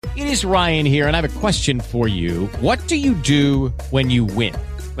It is Ryan here, and I have a question for you. What do you do when you win?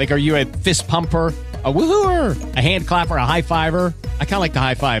 Like, are you a fist pumper, a woohooer, a hand clapper, a high fiver? I kind of like the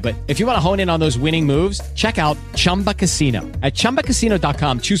high five, but if you want to hone in on those winning moves, check out Chumba Casino. At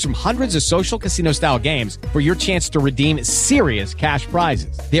ChumbaCasino.com, choose from hundreds of social casino-style games for your chance to redeem serious cash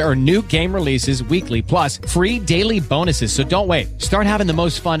prizes. There are new game releases weekly, plus free daily bonuses, so don't wait. Start having the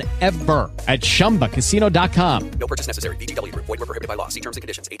most fun ever at ChumbaCasino.com. No purchase necessary. VGW. Void where prohibited by law. See terms and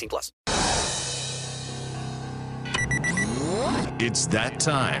conditions. 18+. It's that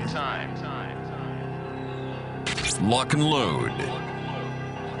time. Lock and load.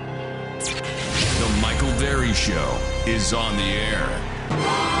 The Michael Berry Show is on the air.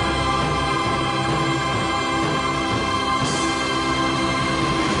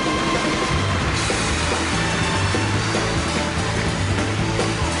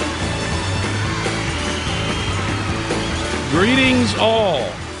 Greetings all.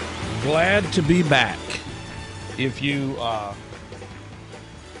 Glad to be back. If you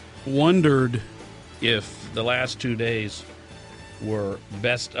wondered if the last 2 days were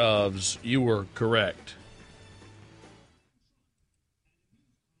best ofs, you were correct.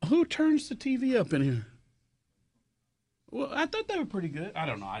 Who turns the TV up in here? Well, I thought they were pretty good. I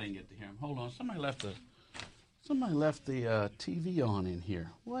don't know. I didn't get to hear them. Hold on. Somebody left the TV on in here.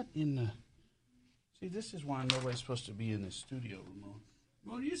 What in the... See, this is why nobody's supposed to be in the studio, Ramon.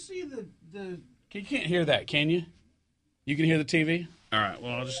 Well, you see the... You can't hear that, can you? You can hear the TV? All right,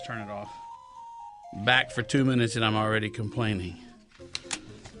 well, I'll just turn it off. Back for 2 minutes and I'm already complaining.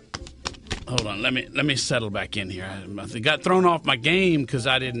 Hold on, let me settle back in here. I got thrown off my game because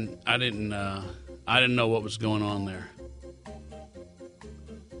I didn't know what was going on there.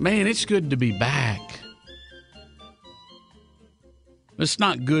 Man, it's good to be back. It's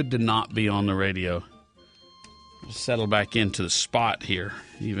not good to not be on the radio. I'll settle back into the spot here,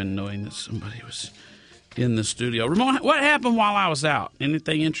 even knowing that somebody was in the studio. Ramon, what happened while I was out?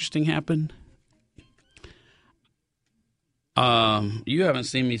 Anything interesting happen? You haven't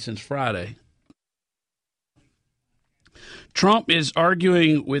seen me since Friday. Trump is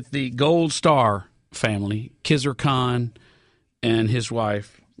arguing with the Gold Star family, Khizr Khan and his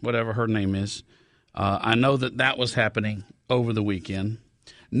wife, whatever her name is. I know that was happening over the weekend.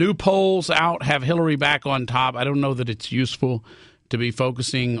 New polls out have Hillary back on top. I don't know that it's useful to be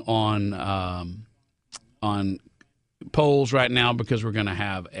focusing on polls right now because we're going to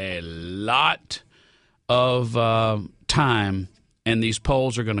have a lot of time, and these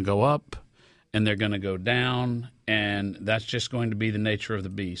polls are going to go up and they're going to go down, and that's just going to be the nature of the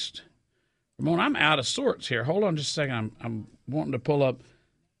beast. Ramon, I'm out of sorts here. Hold on just a second. I'm wanting to pull up.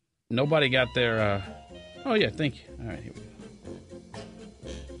 Nobody got their oh, yeah, thank you. All right, here we go.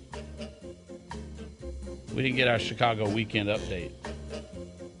 We didn't get our Chicago weekend update.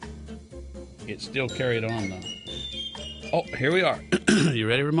 It's still carried on, though. Oh, here we are. You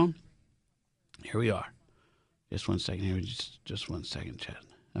ready, Ramon? Here we are. Just 1 second here. Just 1 second, Chad.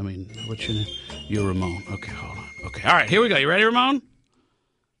 I mean, what's your name? You're Ramon. Okay, hold on. Okay, all right, here we go. You ready, Ramon?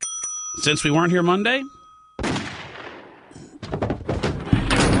 Since we weren't here Monday.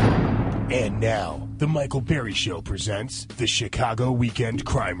 And now, the Michael Berry Show presents the Chicago Weekend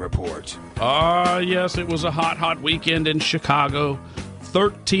Crime Report. Yes, it was a hot weekend in Chicago.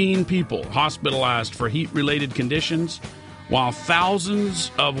 13 people hospitalized for heat-related conditions, while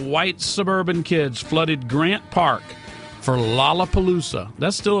thousands of white suburban kids flooded Grant Park for Lollapalooza.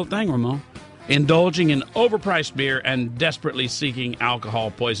 That's still a thing, Ramon. Indulging in overpriced beer and desperately seeking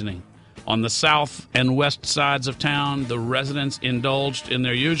alcohol poisoning. On the south and west sides of town, the residents indulged in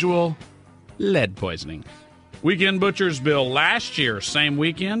their usual lead poisoning. Weekend Butcher's bill last year, same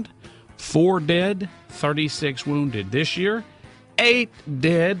weekend, 4 dead, 36 wounded. This year, 8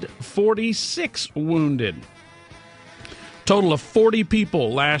 dead, 46 wounded. Total of 40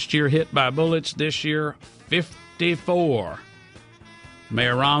 people last year hit by bullets. This year, 54.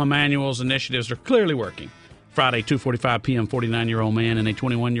 Mayor Rahm Emanuel's initiatives are clearly working. Friday, 2:45 p.m., 49-year-old man and a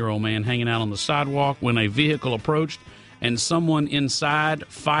 21-year-old man hanging out on the sidewalk when a vehicle approached and someone inside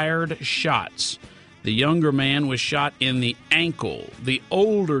fired shots. The younger man was shot in the ankle. The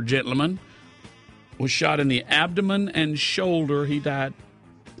older gentleman was shot in the abdomen and shoulder. He died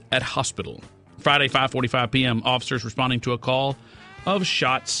at hospital. Friday, 5:45 p.m., officers responding to a call of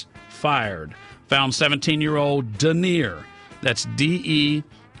shots fired found 17-year-old Denier. That's D-E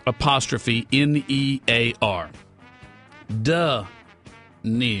apostrophe N-E-A-R.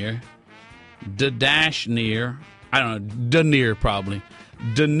 Denier. D-dash-near. I don't know. Denier, probably.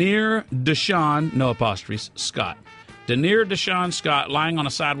 Denier Deshaun, no apostrophes, Scott. Denier Deshaun Scott lying on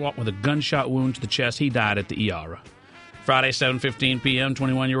a sidewalk with a gunshot wound to the chest. He died at the ER. Friday, 7:15 p.m.,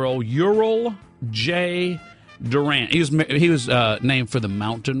 21-year-old Ural J. Durant. He was named for the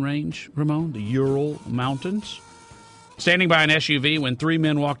mountain range, Ramon, the Ural Mountains. Standing by an SUV when three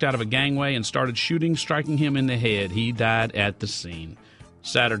men walked out of a gangway and started shooting, striking him in the head. He died at the scene.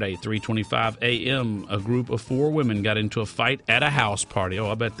 Saturday, 3:25 a.m., a group of four women got into a fight at a house party.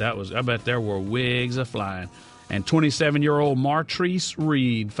 I bet there were wigs a-flying. And 27-year-old Martrice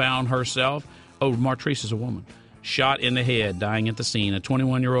Reed found herself, Martrice is a woman, shot in the head, dying at the scene. A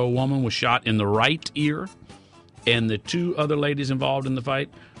 21-year-old woman was shot in the right ear, and the two other ladies involved in the fight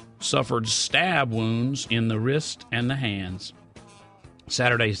suffered stab wounds in the wrist and the hands.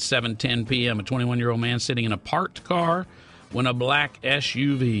 Saturday, 7:10 p.m., a 21-year-old man sitting in a parked car when a black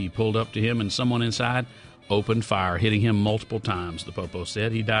SUV pulled up to him and someone inside opened fire, hitting him multiple times, the Popo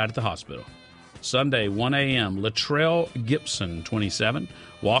said. He died at the hospital. Sunday, 1 a.m., Latrell Gibson, 27,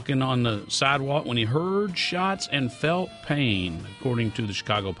 walking on the sidewalk when he heard shots and felt pain, according to the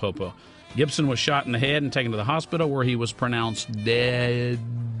Chicago Popo. Gibson was shot in the head and taken to the hospital, where he was pronounced dead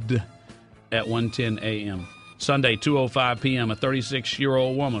at 1:10 a.m. Sunday, 2:05 p.m., a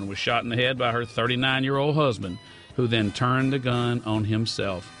 36-year-old woman was shot in the head by her 39-year-old husband, who then turned the gun on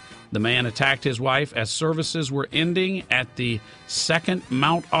himself. The man attacked his wife as services were ending at the Second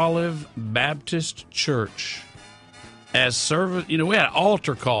Mount Olive Baptist Church. We had an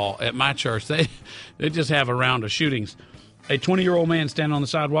altar call at my church. They just have a round of shootings. A 20-year-old man standing on the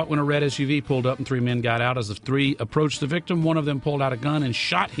sidewalk when a red SUV pulled up and three men got out. As the three approached the victim, one of them pulled out a gun and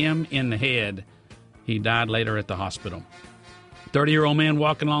shot him in the head. He died later at the hospital. 30-year-old man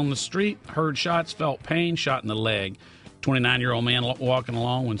walking along the street, heard shots, felt pain, shot in the leg. 29-year-old man walking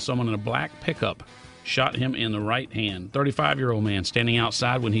along when someone in a black pickup shot him in the right hand. 35-year-old man standing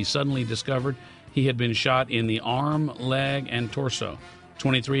outside when he suddenly discovered he had been shot in the arm, leg, and torso.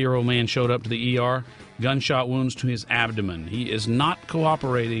 23-year-old man showed up to the ER, gunshot wounds to his abdomen. He is not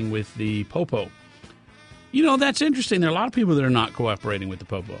cooperating with the Popo. That's interesting. There are a lot of people that are not cooperating with the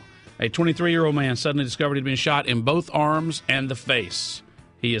Popo. A 23-year-old man suddenly discovered he'd been shot in both arms and the face.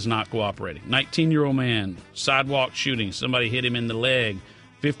 He is not cooperating. 19-year-old man, sidewalk shooting. Somebody hit him in the leg.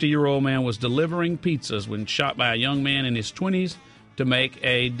 50-year-old man was delivering pizzas when shot by a young man in his 20s to make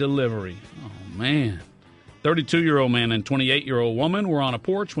a delivery. Oh, man. 32-year-old man and 28-year-old woman were on a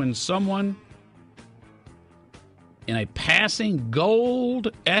porch when someone in a passing gold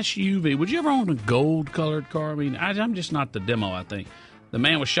SUV. Would you ever own a gold-colored car? I mean, I'm just not the demo, I think. The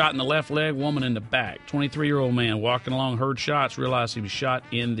man was shot in the left leg, woman in the back. 23-year-old man walking along, heard shots, realized he was shot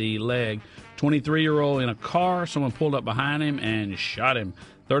in the leg. 23-year-old in a car, someone pulled up behind him and shot him.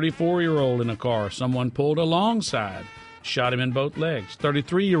 34-year-old in a car, someone pulled alongside, shot him in both legs.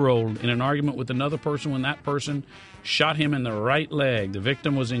 33-year-old in an argument with another person when that person shot him in the right leg. The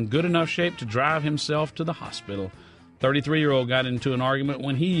victim was in good enough shape to drive himself to the hospital. 33-year-old got into an argument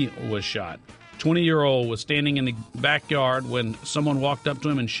when he was shot. 20-year-old was standing in the backyard when someone walked up to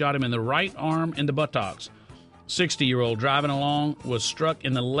him and shot him in the right arm and the buttocks. 60-year-old driving along was struck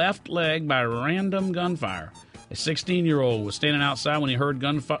in the left leg by random gunfire. A 16-year-old was standing outside when he heard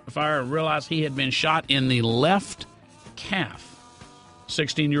gunfire and realized he had been shot in the left calf.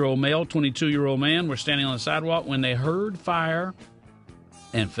 16-year-old male, 22-year-old man were standing on the sidewalk when they heard fire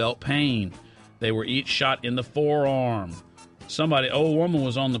and felt pain. They were each shot in the forearm. Old woman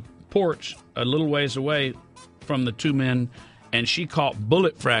was on the porch a little ways away from the two men, and she caught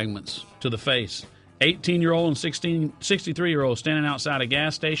bullet fragments to the face. 18-year-old and 63-year-old standing outside a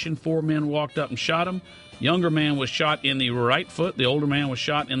gas station. Four men walked up and shot him. Younger man was shot in the right foot. The older man was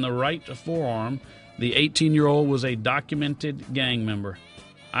shot in the right forearm. The 18-year-old was a documented gang member.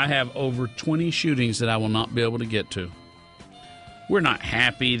 I have over 20 shootings that I will not be able to get to. We're not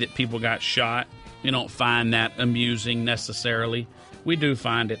happy that people got shot. We don't find that amusing necessarily. We do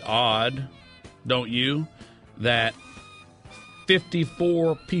find it odd, don't you, that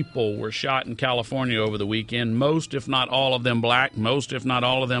 54 people were shot in California over the weekend, most, if not all of them black, most, if not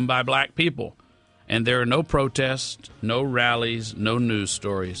all of them by black people. And there are no protests, no rallies, no news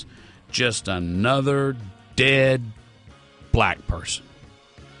stories, just another dead black person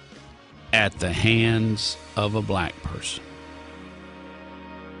at the hands of a black person.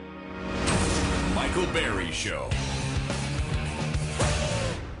 Michael Berry Show.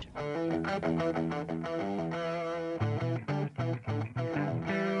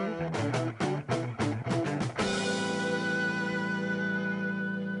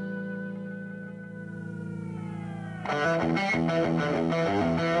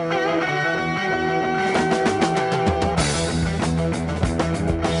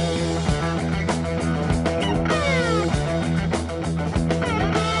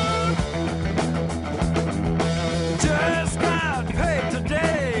 Turn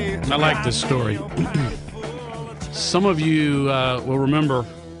I like this story. Some of you will remember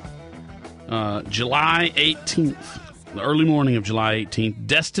July 18th, the early morning of July 18th,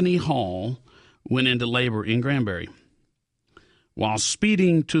 Destiny Hall went into labor in Granbury. While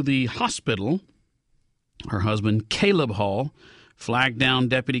speeding to the hospital, her husband, Caleb Hall, flagged down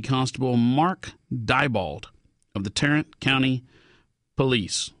Deputy Constable Mark Diebold of the Tarrant County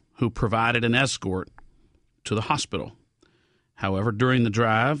Police, who provided an escort to the hospital. However, during the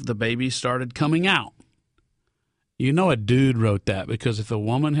drive, the baby started coming out. You know a dude wrote that, because if a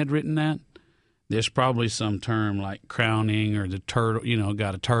woman had written that, there's probably some term like crowning or the turtle,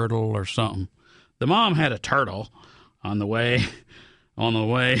 got a turtle or something. The mom had a turtle on the way.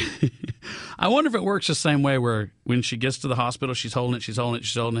 I wonder if it works the same way, where when she gets to the hospital, she's holding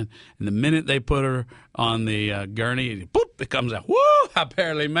it, and the minute they put her on the gurney, boop, it comes out. Woo! I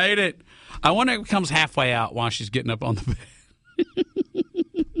barely made it. I wonder if it comes halfway out while she's getting up on the bed.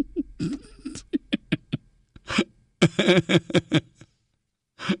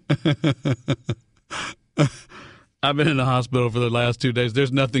 I've been in the hospital for the last 2 days.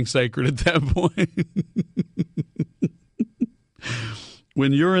 There's nothing sacred at that point.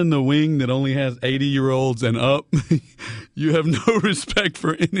 When you're in the wing that only has 80-year-olds and up, you have no respect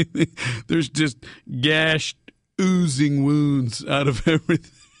for anything. There's just gashed, oozing wounds out of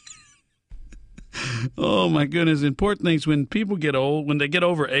everything. Oh, my goodness. Important things, when people get old, when they get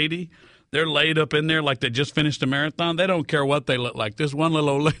over 80, they're laid up in there like they just finished a marathon. They don't care what they look like. This one little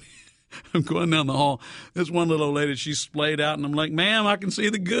old lady, I'm going down the hall. This one little old lady, she's splayed out, and I'm like, ma'am, I can see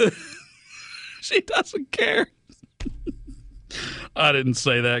the good. She doesn't care. I didn't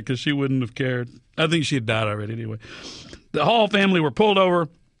say that because she wouldn't have cared. I think she had died already anyway. The Hall family were pulled over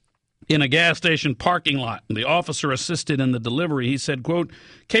in a gas station parking lot. The officer assisted in the delivery. He said, quote,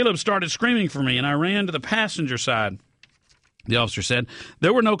 Caleb started screaming for me, and I ran to the passenger side. The officer said,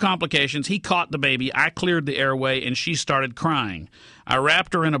 there were no complications. He caught the baby. I cleared the airway, and she started crying. I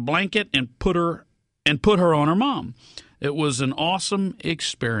wrapped her in a blanket and put her on her mom. It was an awesome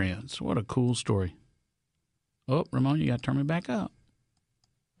experience. What a cool story. Oh, Ramon, you got to turn me back up.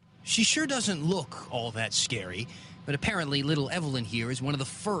 She sure doesn't look all that scary, but apparently little Evelyn here is one of the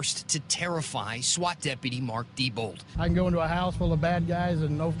first to terrify SWAT deputy Mark Diebold. I can go into a house full of bad guys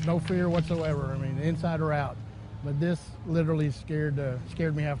and no fear whatsoever. I mean, inside or out. But this literally scared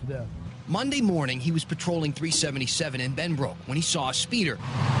me half to death. Monday morning, he was patrolling 377 in Benbrook when he saw a speeder.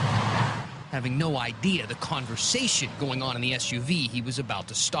 Having no idea the conversation going on in the SUV he was about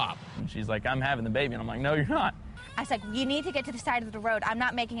to stop. And she's like, I'm having the baby. And I'm like, no, you're not. I said, you need to get to the side of the road. I'm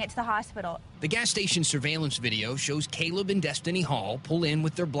not making it to the hospital. The gas station surveillance video shows Caleb and Destiny Hall pull in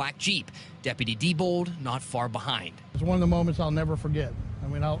with their black Jeep. Deputy Diebold not far behind. It's one of the moments I'll never forget. I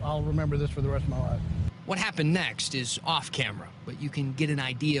mean, I'll remember this for the rest of my life. What happened next is off camera, but you can get an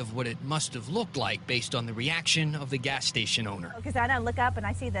idea of what it must have looked like based on the reaction of the gas station owner. Because I look up and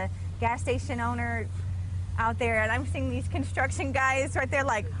I see the gas station owner out there, and I'm seeing these construction guys right there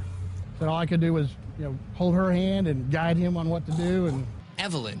like... So all I could do was, hold her hand and guide him on what to do. And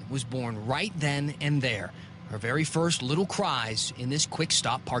Evelyn was born right then and there. Her very first little cries in this quick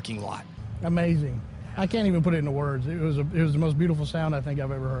stop parking lot. Amazing. I can't even put it into words. It was the most beautiful sound I think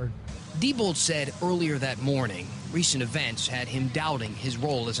I've ever heard. Diebold said earlier that morning, recent events had him doubting his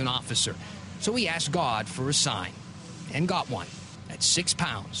role as an officer. So he asked God for a sign, and got one at 6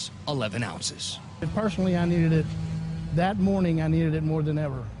 pounds, 11 ounces. Personally, I needed it. That morning, I needed it more than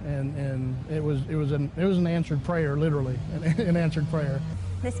ever, and it was an answered prayer, literally, an answered prayer.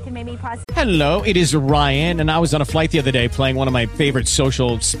 This can make me positive. Hello, it is Ryan, and I was on a flight the other day playing one of my favorite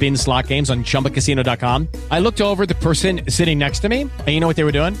social spin slot games on ChumbaCasino.com. I looked over at the person sitting next to me, and you know what they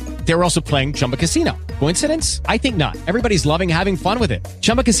were doing? They were also playing Chumba Casino. Coincidence? I think not. Everybody's loving having fun with it.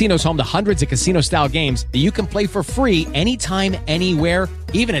 Chumba Casino is home to hundreds of casino-style games that you can play for free anytime, anywhere,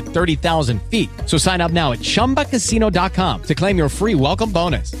 even at 30,000 feet. So sign up now at ChumbaCasino.com to claim your free welcome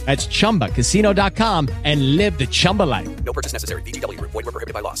bonus. That's ChumbaCasino.com and live the Chumba life. No purchase necessary. VGW. Void where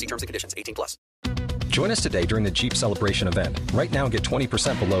prohibited by law. See terms and conditions. 18+. Join us today during the Jeep Celebration event. Right now, get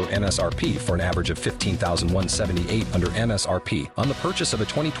 20% below MSRP for an average of $15,178 under MSRP on the purchase of a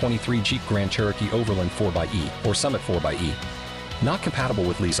 2023 Jeep Grand Cherokee Overland 4xE or Summit 4xE. Not compatible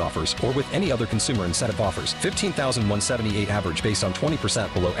with lease offers or with any other consumer incentive offers. $15,178 average based on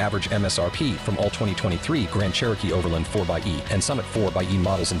 20% below average MSRP from all 2023 Grand Cherokee Overland 4xE and Summit 4xE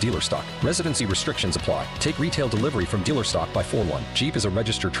models in dealer stock. Residency restrictions apply. Take retail delivery from dealer stock by 4/1. Jeep is a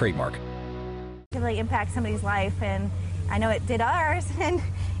registered trademark. Really impact somebody's life, and I know it did ours, and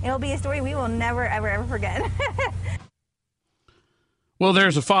it'll be a story we will never, ever, ever forget. Well,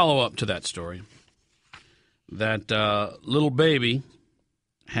 there's a follow-up to that story. That little baby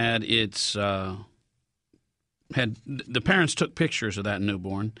had its the parents took pictures of that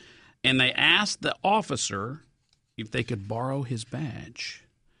newborn, and they asked the officer if they could borrow his badge.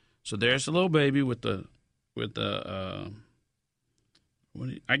 So there's a little baby with the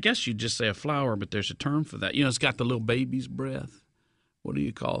I guess you'd just say a flower, but there's a term for that. It's got the little baby's breath. What do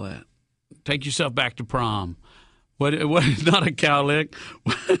you call that? Take yourself back to prom. What not a cowlick.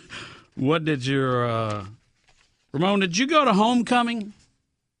 What did your Ramon, did you go to homecoming?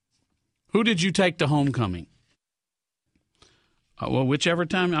 Who did you take to homecoming? Well, whichever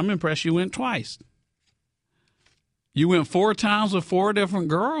time. I'm impressed you went twice. You went 4 times with 4 different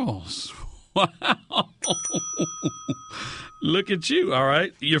girls. Wow. Look at you. All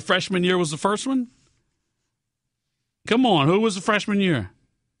right. Your freshman year was the first one? Come on. Who was the freshman year?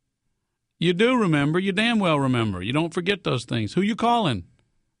 You do remember. You damn well remember. You don't forget those things. Who you calling?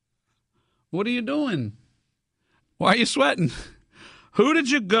 What are you doing? Why are you sweating? Who did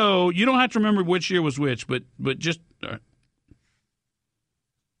you go? You don't have to remember which year was which, but just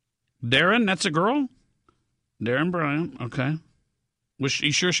Darren, that's a girl? Darren Bryant, okay. Was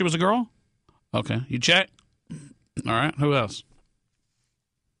you sure she was a girl? Okay. You check? All right. Who else?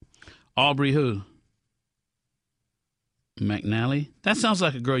 Aubrey who? McNally? That sounds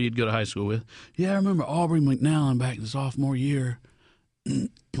like a girl you'd go to high school with. Yeah, I remember Aubrey McNally back in the sophomore year.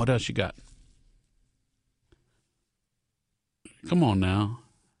 What else you got? Come on now.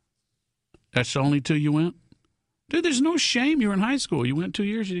 That's the only 2 you went? Dude, there's no shame. You were in high school. You went 2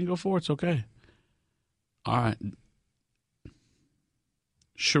 years. You didn't go 4. It's okay. All right.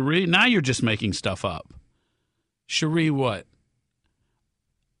 Cherie, now you're just making stuff up. Cherie what?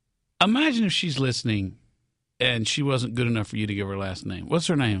 Imagine if she's listening and she wasn't good enough for you to give her last name. What's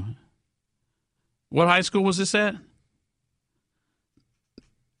her name? What high school was this at?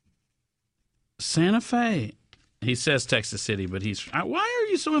 Santa Fe. He says Texas City, but he's... Why are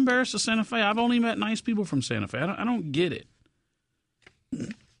you so embarrassed of Santa Fe? I've only met nice people from Santa Fe. I don't get it.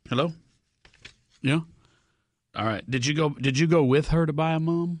 Hello? Yeah? All right. Did you go with her to buy a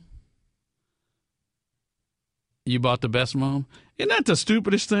mom? You bought the best mom? Isn't that the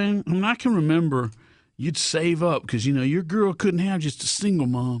stupidest thing? I mean, I can remember you'd save up because, your girl couldn't have just a single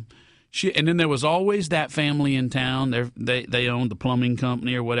mom. And then there was always that family in town. They owned the plumbing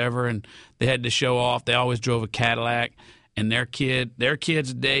company or whatever, and they had to show off. They always drove a Cadillac, and their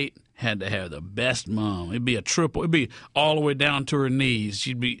kid's date had to have the best mom. It'd be a triple. It'd be all the way down to her knees.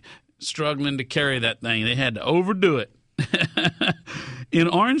 She'd be struggling to carry that thing. They had to overdo it. In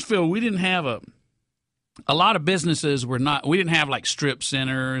Orangeville, we didn't have a lot of businesses we didn't have like strip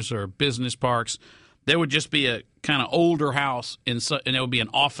centers or business parks. There would just be a kind of older house, and there would be an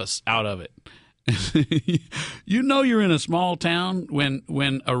office out of it. You're in a small town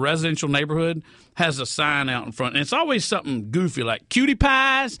when a residential neighborhood has a sign out in front. And it's always something goofy like cutie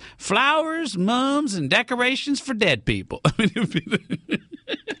pies, flowers, mums, and decorations for dead people. I mean, it'd be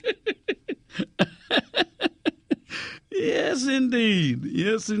Yes, indeed.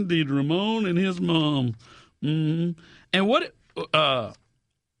 Yes, indeed. Ramon and his mom. Mm-hmm. And what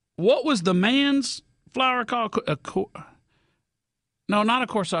was the man's flower called? No, not a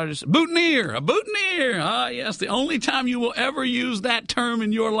corsage. Boutonniere. A boutonniere. Ah, yes, the only time you will ever use that term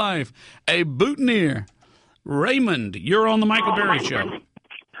in your life. A boutonniere. Raymond, you're on the Michael Berry Show.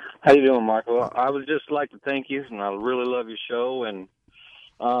 How you doing, Michael? I would just like to thank you, and I really love your show. And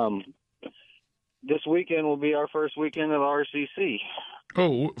this weekend will be our first weekend of RCC.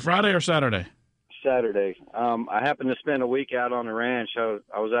 Oh, Friday or Saturday? Saturday. I happened to spend a week out on the ranch. I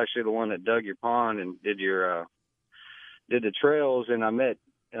was actually the one that dug your pond and did the trails, and I met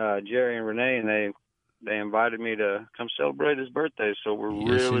Jerry and Renee, and they invited me to come celebrate his birthday. So we're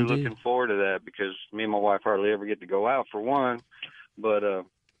really looking forward to that because me and my wife hardly ever get to go out for one, but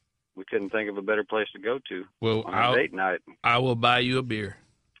we couldn't think of a better place to go to on a date night. I will buy you a beer.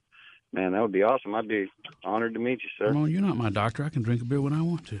 Man, that would be awesome. I'd be honored to meet you, sir. Well, you're not my doctor. I can drink a beer when I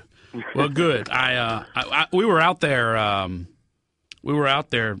want to. Well, good. We were out there. We were out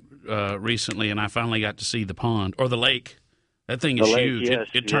there recently, and I finally got to see the pond or the lake. That thing is huge. Yes,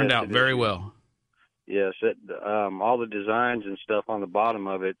 it turned out very well. Yes, all the designs and stuff on the bottom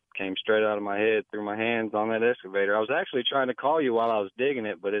of it came straight out of my head through my hands on that excavator. I was actually trying to call you while I was digging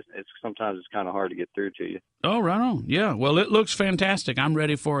it, but sometimes it's kind of hard to get through to you. Oh, right on. Yeah. Well, it looks fantastic. I'm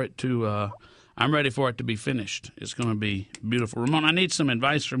ready for it to. I'm ready for it to be finished. It's going to be beautiful. Ramon, I need some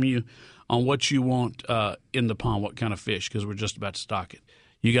advice from you on what you want in the pond, what kind of fish, because we're just about to stock it.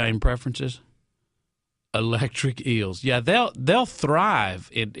 You got any preferences? Electric eels, yeah, they'll thrive.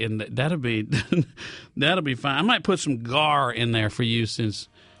 In that'll be that'll be fine. I might put some gar in there for you since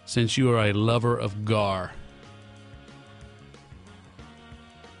you are a lover of gar.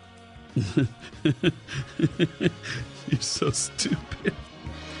 You're so stupid.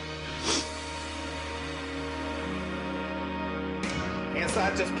 Yes,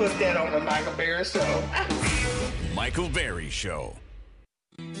 I just put that on the Michael Berry Show. Michael Berry Show.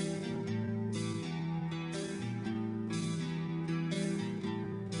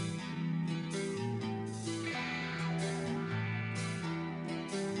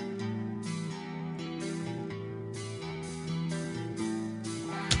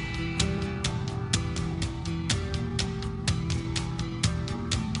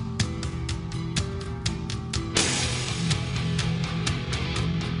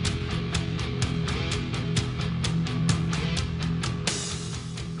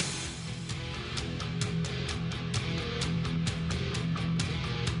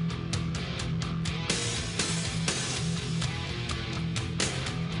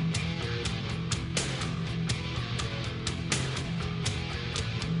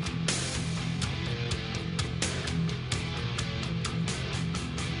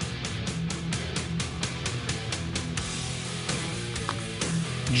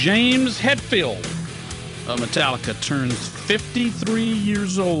 James Hetfield of Metallica turns 53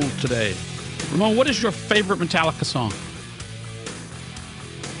 years old today. Ramon, what is your favorite Metallica song?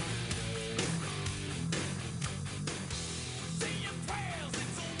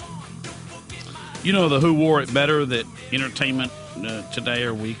 You know the Who Wore It Better that Entertainment Today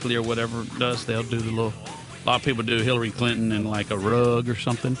or Weekly or whatever does? They'll do the little... A lot of people do Hillary Clinton in like a rug or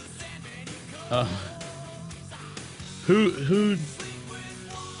something.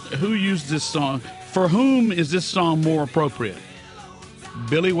 Who used this song? For whom is this song more appropriate?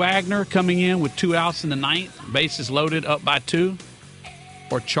 Billy Wagner coming in with 2 outs in the ninth, bases loaded up by 2,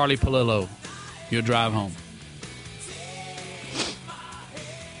 or Charlie Palillo, Your Drive Home?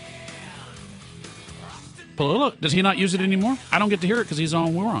 Palillo, does he not use it anymore? I don't get to hear it because he's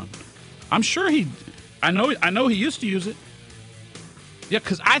on We're On. I'm sure I know he used to use it. Yeah,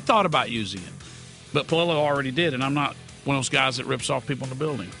 because I thought about using it, but Palillo already did, and I'm not one of those guys that rips off people in the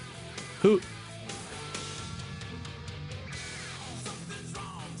building. Who?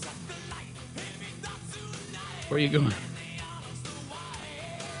 Where are you going?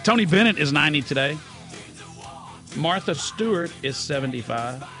 Tony Bennett is 90 today. Martha Stewart is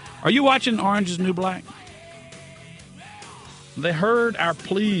 75. Are you watching Orange is the New Black? They heard our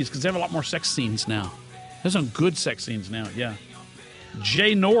pleas because they have a lot more sex scenes now. There's some good sex scenes now, yeah.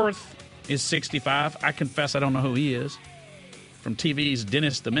 Jay North is 65. I confess I don't know who he is. From TV's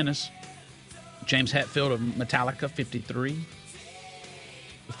Dennis the Menace. James Hetfield of Metallica, 53.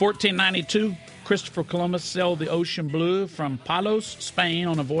 1492, Christopher Columbus sailed the ocean blue from Palos, Spain,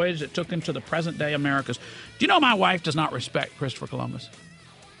 on a voyage that took him to the present-day Americas. Do you know my wife does not respect Christopher Columbus?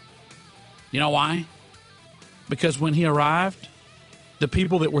 You know why? Because when he arrived, the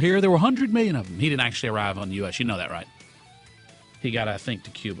people that were here, there were 100 million of them. He didn't actually arrive on the U.S. You know that, right? He got, I think,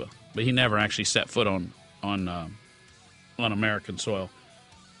 to Cuba. But he never actually set foot on American soil.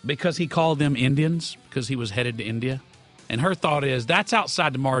 Because he called them Indians, because he was headed to India. And her thought is, that's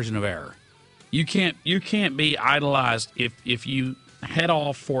outside the margin of error. You can't be idolized if you head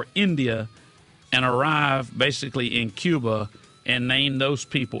off for India and arrive basically in Cuba and name those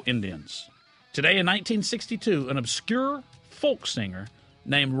people Indians. Today in 1962, an obscure folk singer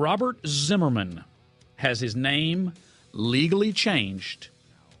named Robert Zimmerman has his name legally changed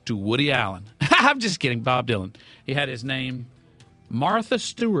to Woody Allen. I'm just kidding, Bob Dylan. He had his name Martha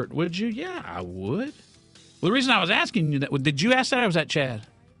Stewart. Would you? Yeah, I would. Well, the reason I was asking you that, did you ask that or was that Chad?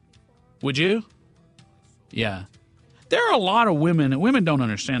 Would you? Yeah. There are a lot of women, and women don't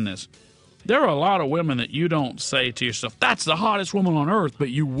understand this. There are a lot of women that you don't say to yourself, that's the hottest woman on earth, but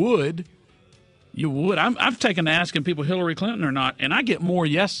you would. You would. I've taken to asking people Hillary Clinton or not, and I get more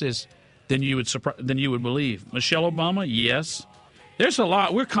yeses than you would believe. Michelle Obama, yes. There's a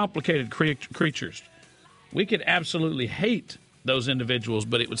lot. We're complicated creatures. We could absolutely hate those individuals,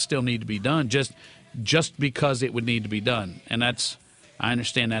 but it would still need to be done just because it would need to be done. And I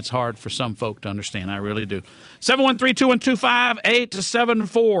understand that's hard for some folk to understand. I really do.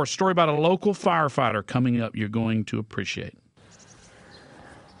 713-212-5874. Story about a local firefighter coming up you're going to appreciate.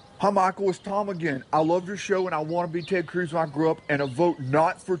 Hi, Michael. It's Tom again. I love your show, and I want to be Ted Cruz when I grow up, and a vote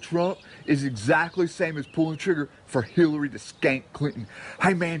not for Trump is exactly the same as pulling the trigger for Hillary the Skank Clinton.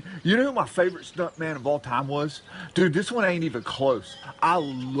 Hey, man, you know who my favorite stuntman of all time was? Dude, this one ain't even close. I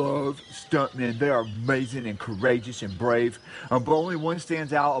love stuntmen. They are amazing and courageous and brave, but only one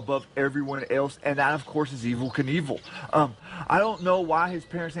stands out above everyone else, and that, of course, is Evel Knievel. I don't know why his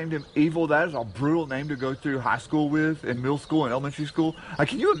parents named him Evil. That is a brutal name to go through high school with, and middle school and elementary school.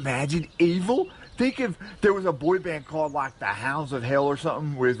 Can you imagine Evil? think if there was a boy band called like the Hounds of Hell or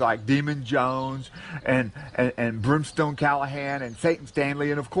something with like Demon Jones and Brimstone Callahan and Satan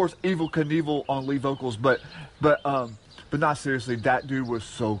Stanley and of course Evel Knievel on lead vocals, but not seriously, that dude was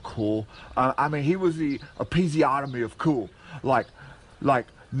so cool. I mean, he was the episiotomy of cool. Like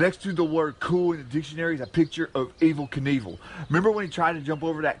next to the word cool in the dictionary is a picture of Evel Knievel. Remember when he tried to jump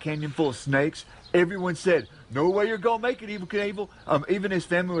over that canyon full of snakes? Everyone said, no way you're going to make it, Evel Knievel. Even his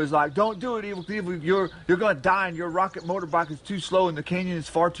family was like, don't do it, Evel Knievel. You're going to die and your rocket motorbike is too slow and the canyon is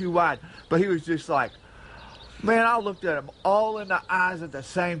far too wide. But he was just like, man, I looked at him all in the eyes at the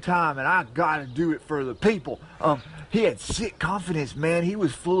same time, and I got to do it for the people. He had sick confidence, man. He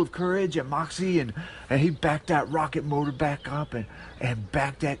was full of courage and moxie, and he backed that rocket motor back up and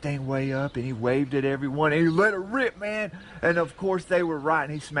backed that thing way up, and he waved at everyone, and he let it rip, man. And, of course, they were right,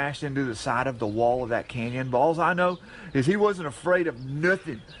 and he smashed into the side of the wall of that canyon. But all I know is he wasn't afraid of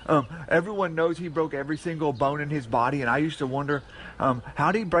nothing. Everyone knows he broke every single bone in his body, and I used to wonder,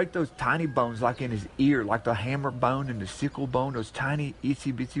 how did he break those tiny bones like in his ear, like the hammer bone and the sickle bone, those tiny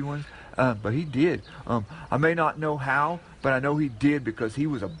itsy-bitsy ones? But he did. I may not know how, but I know he did because he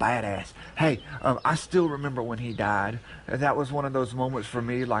was a badass. Hey, I still remember when he died. That was one of those moments for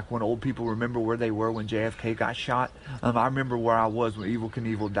me, like when old people remember where they were when JFK got shot. I remember where I was when Evel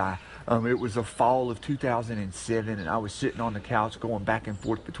Knievel died. It was the fall of 2007, and I was sitting on the couch going back and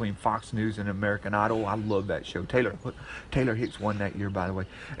forth between Fox News and American Idol. I love that show. Taylor Hicks won that year, by the way.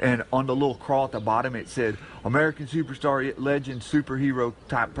 And on the little crawl at the bottom, it said, American superstar, legend, superhero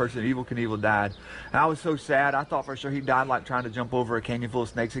type person, Evel Knievel died. And I was so sad. I thought for sure he died like trying to jump over a canyon full of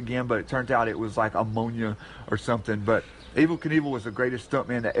snakes again, but it turned out it was like ammonia or something. But Evel Knievel was the greatest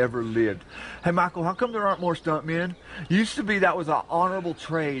stuntman that ever lived. Hey, Michael, how come there aren't more stuntmen? Used to be that was an honorable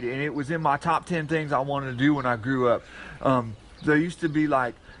trade, and it was in my top 10 things I wanted to do when I grew up. There used to be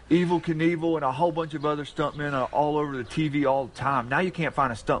like Evel Knievel and a whole bunch of other stuntmen all over the TV all the time. Now you can't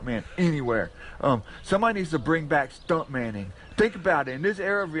find a stuntman anywhere. Somebody needs to bring back stuntmanning. Think about it. In this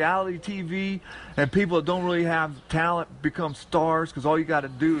era of reality TV and people that don't really have talent become stars because all you got to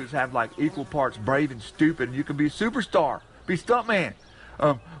do is have like equal parts brave and stupid and you can be a superstar, be stuntman.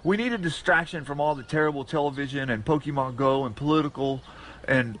 We need a distraction from all the terrible television and Pokemon Go and political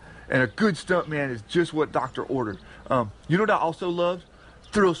and a good stuntman is just what Doctor ordered. You know what I also loved?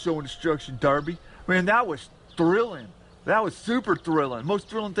 Thrill Show and Destruction Derby. Man, that was thrilling. That was super thrilling. Most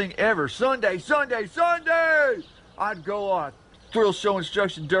thrilling thing ever. Sunday! I'd go on Thrill Show and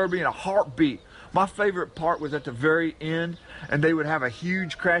Destruction Derby in a heartbeat. My favorite part was at the very end, and they would have a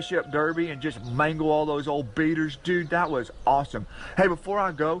huge crash-up derby and just mangle all those old beaters. Dude, that was awesome. Hey, before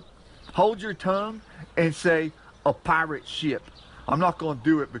I go, hold your tongue and say, a pirate ship. I'm not going to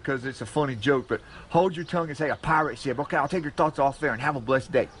do it because it's a funny joke, but hold your tongue and say, a pirate ship. Okay, I'll take your thoughts off there and have a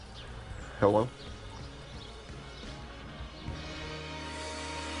blessed day. Hello?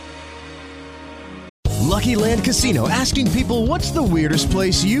 Lucky Land Casino, asking people, what's the weirdest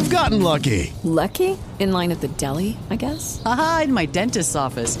place you've gotten lucky? Lucky? In line at the deli, I guess? Aha, in my dentist's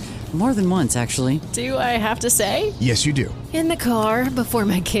office. More than once, actually. Do I have to say? Yes, you do. In the car before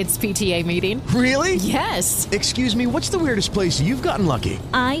my kids' PTA meeting. Really? Yes. Excuse me, what's the weirdest place you've gotten lucky?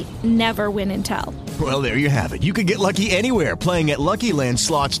 I never win and tell. Well, there you have it. You can get lucky anywhere, playing at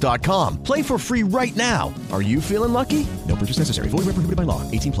LuckyLandSlots.com. Play for free right now. Are you feeling lucky? No purchase necessary. Void where prohibited by law.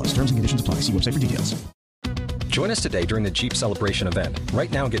 18+. Terms and conditions apply. See website for details. Join us today during the Jeep Celebration event. Right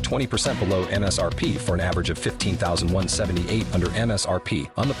now, get 20% below MSRP for an average of $15,178 under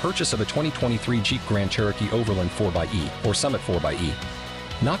MSRP on the purchase of a 2023 Jeep Grand Cherokee Overland 4xE or Summit 4xE.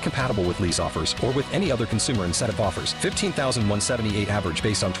 Not compatible with lease offers or with any other consumer incentive offers. $15,178 average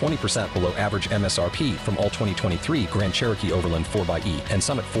based on 20% below average MSRP from all 2023 Grand Cherokee Overland 4xE and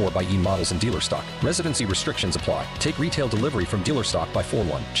Summit 4xE models in dealer stock. Residency restrictions apply. Take retail delivery from dealer stock by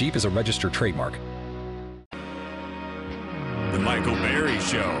 4/1. Jeep is a registered trademark. The Michael Berry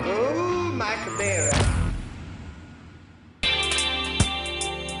Show. Oh, Michael Berry.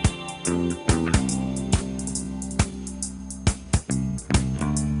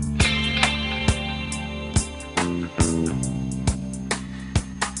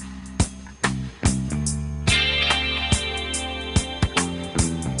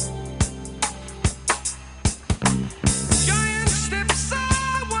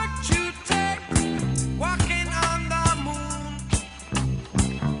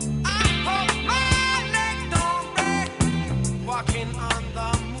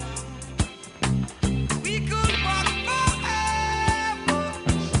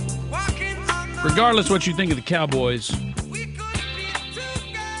 Regardless what you think of the Cowboys,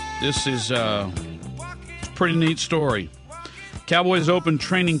 this is a pretty neat story. Cowboys open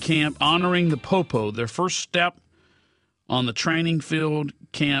training camp honoring the Popo. Their first step on the training field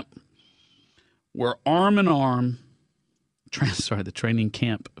camp were arm in arm. The training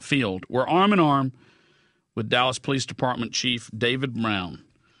camp field were arm in arm with Dallas Police Department Chief David Brown,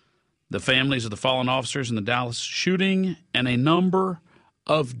 the families of the fallen officers in the Dallas shooting, and a number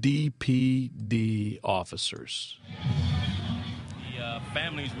of DPD officers. The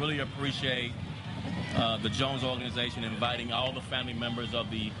families really appreciate the Jones organization inviting all the family members of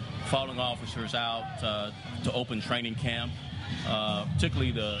the fallen officers out to open training camp,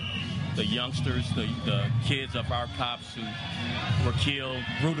 particularly the youngsters, the kids of our cops who were killed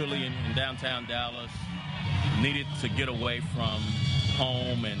brutally in downtown Dallas, needed to get away from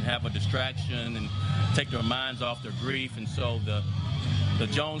home and have a distraction and take their minds off their grief. And so the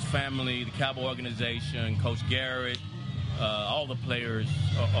Jones family, the Cowboy organization, Coach Garrett, all the players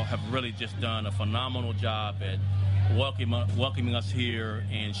have really just done a phenomenal job at welcoming us here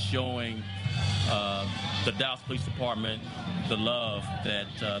and showing the Dallas Police Department the love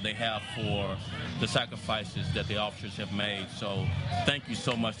that they have for the sacrifices that the officers have made. So thank you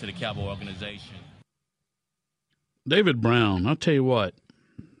so much to the Cowboy organization. David Brown, I'll tell you what,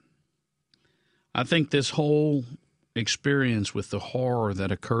 I think this whole experience with the horror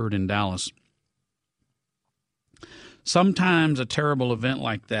that occurred in Dallas, sometimes a terrible event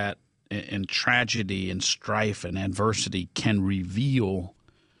like that and tragedy and strife and adversity can reveal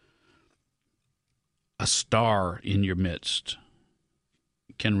a star in your midst,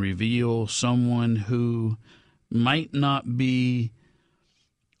 can reveal someone who might not be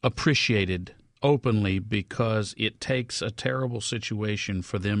appreciated openly because it takes a terrible situation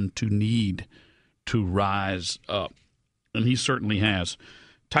for them to need to rise up. And he certainly has.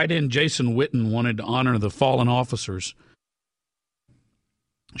 Tight end Jason Witten wanted to honor the fallen officers,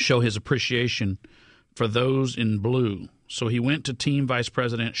 show his appreciation for those in blue. So he went to Team Vice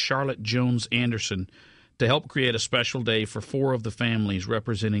President Charlotte Jones Anderson to help create a special day for 4 of the families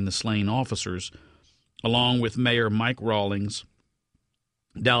representing the slain officers, along with Mayor Mike Rawlings,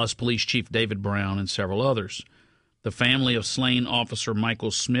 Dallas Police Chief David Brown, and several others. The family of slain Officer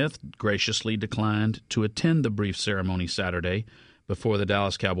Michael Smith graciously declined to attend the brief ceremony Saturday before the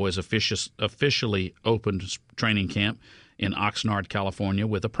Dallas Cowboys officially opened training camp in Oxnard, California,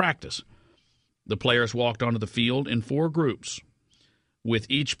 with a practice. The players walked onto the field in 4 groups, with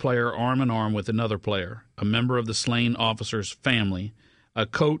each player arm in arm with another player, a member of the slain officer's family, a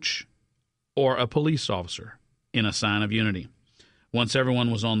coach, or a police officer, in a sign of unity. Once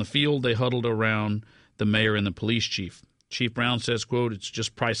everyone was on the field, they huddled around the mayor and the police chief. Chief Brown says, quote, "It's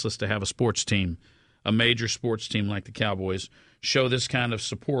just priceless to have a sports team, a major sports team like the Cowboys, show this kind of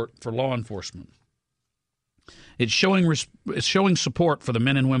support for law enforcement. It's showing support for the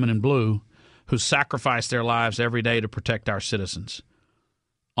men and women in blue who sacrifice their lives every day to protect our citizens."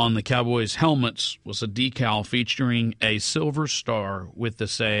 On the Cowboys' helmets was a decal featuring a silver star with the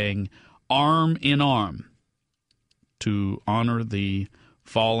saying, "Arm in Arm," to honor the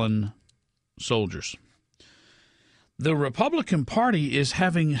fallen soldiers. The Republican Party is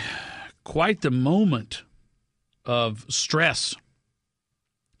having quite the moment of stress.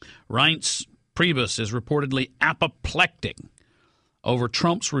 Reince Priebus is reportedly apoplectic over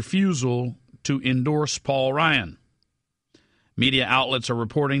Trump's refusal to endorse Paul Ryan. Media outlets are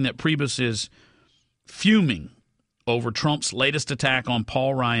reporting that Priebus is fuming over Trump's latest attack on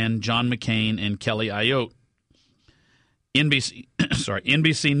Paul Ryan, John McCain, and Kelly Ayotte.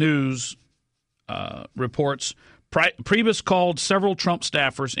 NBC News reports Priebus called several Trump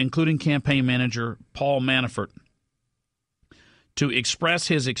staffers, including campaign manager Paul Manafort, to express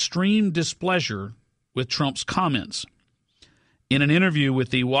his extreme displeasure with Trump's comments. In an interview with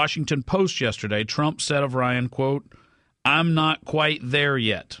the Washington Post yesterday, Trump said of Ryan, quote, "I'm not quite there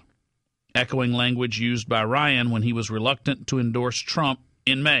yet," echoing language used by Ryan when he was reluctant to endorse Trump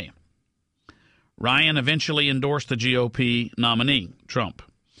in May. Ryan eventually endorsed the GOP nominee, Trump.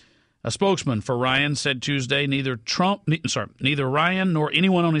 A spokesman for Ryan said Tuesday neither Ryan nor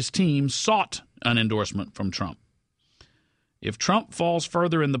anyone on his team sought an endorsement from Trump. If Trump falls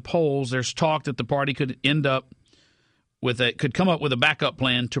further in the polls, there's talk that the party could come up with a backup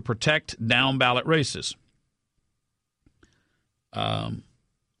plan to protect down ballot races. I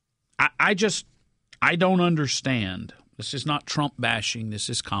don't understand. This is not Trump bashing.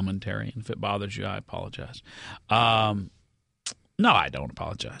 This is commentary. And if it bothers you, I apologize. No, I don't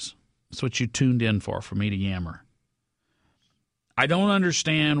apologize. That's what you tuned in for me to yammer. I don't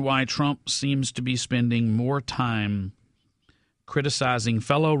understand why Trump seems to be spending more time criticizing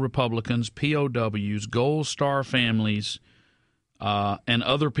fellow Republicans, POWs, Gold Star families, and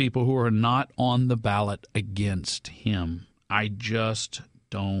other people who are not on the ballot against him. I just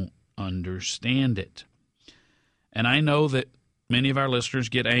don't understand it. And I know that many of our listeners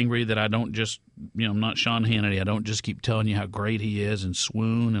get angry that I don't just, I'm not Sean Hannity. I don't just keep telling you how great he is and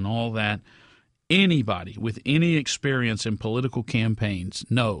swoon and all that. Anybody with any experience in political campaigns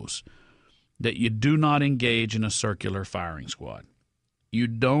knows that you do not engage in a circular firing squad. You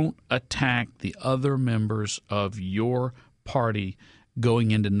don't attack the other members of your party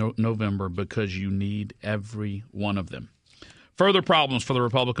going into November because you need every one of them. Further problems for the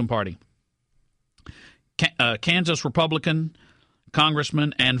Republican Party. Kansas Republican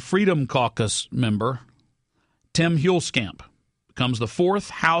Congressman and Freedom Caucus member Tim Huelskamp becomes the fourth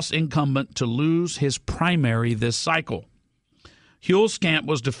House incumbent to lose his primary this cycle. Huelskamp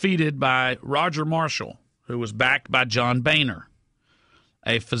was defeated by Roger Marshall, who was backed by John Boehner,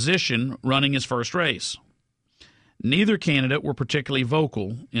 a physician running his first race. Neither candidate were particularly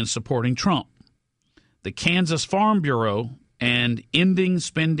vocal in supporting Trump. The Kansas Farm Bureau and Ending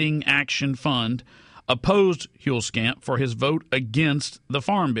Spending Action Fund opposed Huelskamp for his vote against the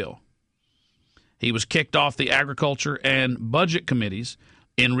Farm Bill. He was kicked off the Agriculture and Budget Committees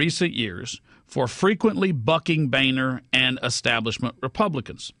in recent years for frequently bucking Boehner and establishment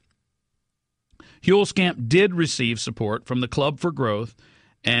Republicans. Huelskamp did receive support from the Club for Growth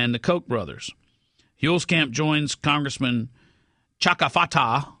and the Koch brothers. Huelskamp joins Congressman Chaka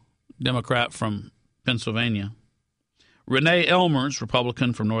Fattah, Democrat from Pennsylvania, Renee Elmers,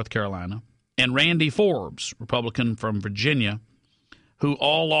 Republican from North Carolina, and Randy Forbes, Republican from Virginia, who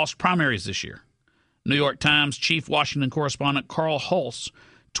all lost primaries this year. New York Times chief Washington correspondent Carl Hulse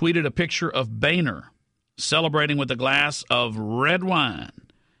tweeted a picture of Boehner celebrating with a glass of red wine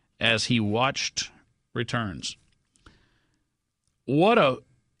as he watched returns. What a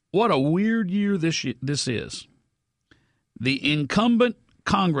weird year this is. The incumbent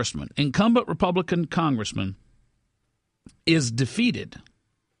Republican congressman is defeated.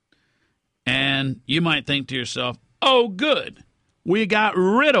 And you might think to yourself, oh, good, we got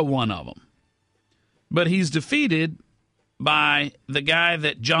rid of one of them. But he's defeated by the guy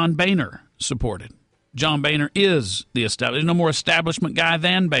that John Boehner supported. John Boehner is the there's no more establishment guy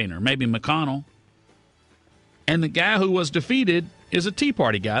than Boehner, maybe McConnell. And the guy who was defeated is a Tea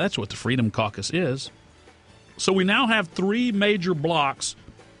Party guy. That's what the Freedom Caucus is. So we now have three major blocks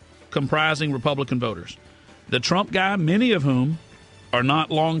comprising Republican voters. The Trump guy, many of whom are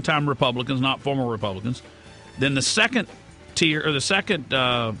not longtime Republicans, not former Republicans. Then the second tier, or the second,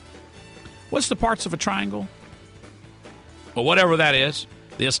 what's the parts of a triangle? Well, whatever that is,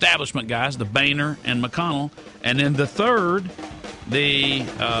 the establishment guys, the Boehner and McConnell. And then the third, the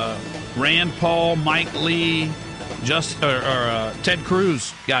Rand Paul, Mike Lee, Ted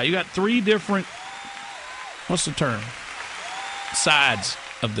Cruz guy. You got three different, what's the term? Sides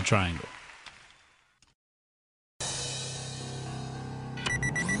of the triangle.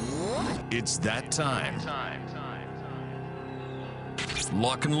 It's that time.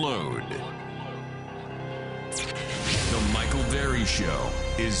 Lock and load. The Michael Berry Show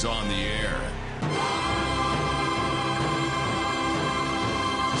is on the air.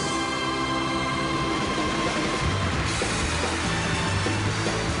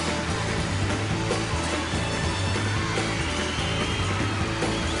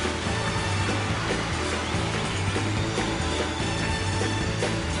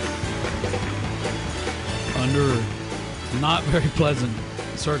 Under not very pleasant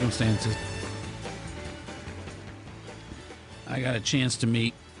circumstances, I got a chance to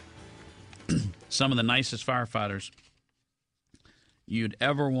meet some of the nicest firefighters you'd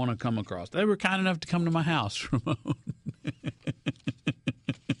ever want to come across. They were kind enough to come to my house, Ramon,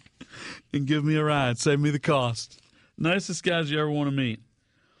 and give me a ride, save me the cost. Nicest guys you ever want to meet.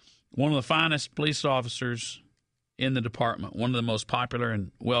 One of the finest police officers in the department, one of the most popular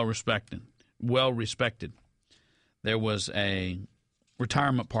and well-respected. There was a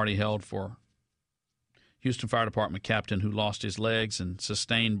retirement party held for Houston Fire Department captain who lost his legs and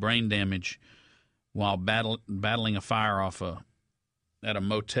sustained brain damage while battling a fire at a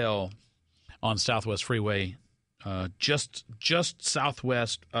motel on Southwest Freeway, just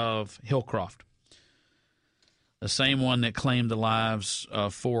southwest of Hillcroft. The same one that claimed the lives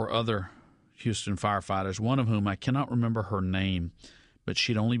of four other Houston firefighters, one of whom I cannot remember her name, but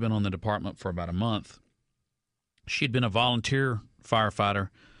she'd only been on the department for about a month. She'd been a volunteer firefighter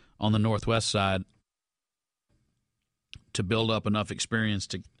on the Northwest side to build up enough experience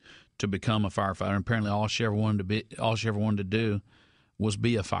to become a firefighter. And apparently all she ever wanted to do was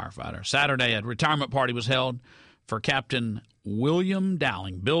be a firefighter. Saturday, a retirement party was held for Captain William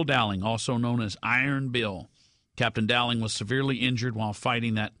Dowling, Bill Dowling, also known as Iron Bill. Captain Dowling was severely injured while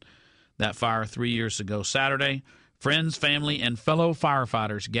fighting that fire 3 years ago. Saturday, Friends, family, and fellow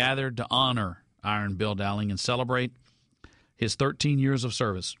firefighters gathered to honor Iron Bill Dowling and celebrate his 13 years of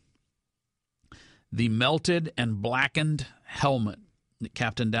service. The melted and blackened helmet that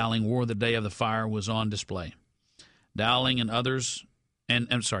Captain Dowling wore the day of the fire was on display. Dowling and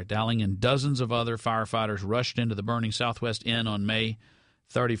dozens of other firefighters rushed into the burning Southwest Inn on May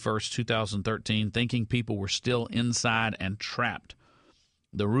 31st, 2013, thinking people were still inside and trapped.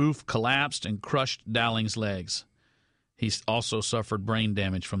 The roof collapsed and crushed Dowling's legs. He also suffered brain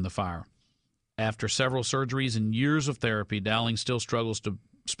damage from the fire. After several surgeries and years of therapy, Dowling still struggles to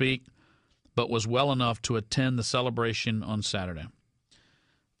speak, but was well enough to attend the celebration on Saturday.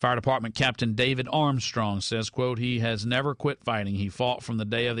 Fire Department Captain David Armstrong says, quote, "He has never quit fighting. He fought from the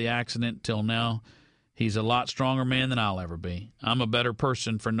day of the accident till now. He's a lot stronger man than I'll ever be. I'm a better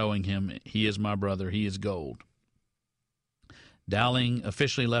person for knowing him. He is my brother. He is gold." Dowling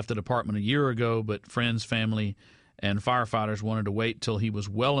officially left the department a year ago, but friends, family, and firefighters wanted to wait till he was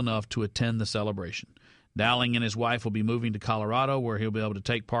well enough to attend the celebration. Dowling and his wife will be moving to Colorado, where he'll be able to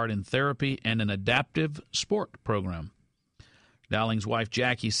take part in therapy and an adaptive sport program. Dowling's wife,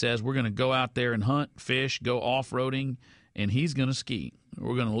 Jackie, says, "We're going to go out there and hunt, fish, go off-roading, and he's going to ski.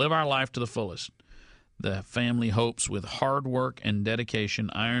 We're going to live our life to the fullest." The family hopes with hard work and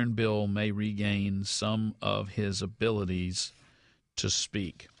dedication, Iron Bill may regain some of his abilities to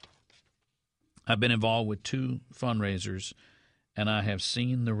speak. I've been involved with 2 fundraisers, and I have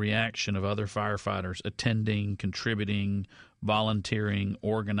seen the reaction of other firefighters attending, contributing, volunteering,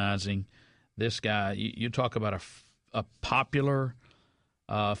 organizing. This guy, you talk about a popular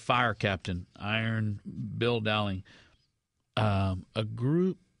fire captain, Iron Bill Dowling. A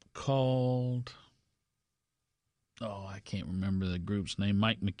group called, I can't remember the group's name,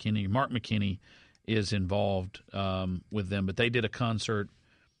 Mark McKinney is involved with them, but they did a concert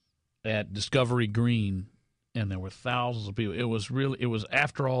at Discovery Green, and there were thousands of people. It was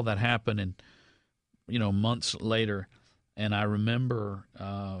after all that happened, and months later, and I remember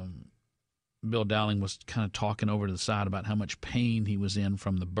Bill Dowling was kind of talking over to the side about how much pain he was in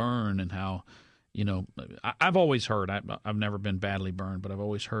from the burn, and how I've always heard, I've never been badly burned, but I've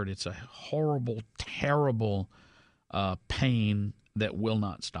always heard it's a horrible, terrible pain that will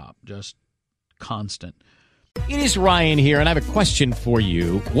not stop, just constant. It is Ryan here, and I have a question for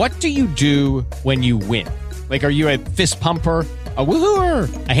you. What do you do when you win? Like, are you a fist pumper, a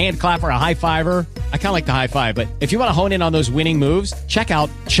woohooer, a hand clapper, a high fiver? I kind of like the high five, but if you want to hone in on those winning moves, check out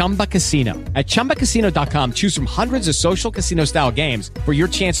Chumba Casino. At ChumbaCasino.com, choose from hundreds of social casino-style games for your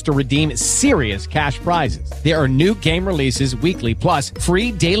chance to redeem serious cash prizes. There are new game releases weekly, plus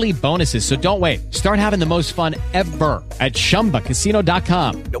free daily bonuses. So don't wait. Start having the most fun ever at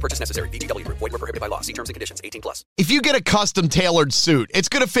ChumbaCasino.com. No purchase necessary. VGW Group. Void where prohibited by law. See terms and conditions. 18+. If you get a custom-tailored suit, it's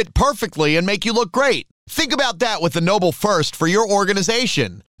going to fit perfectly and make you look great. Think about that with a Noble First for your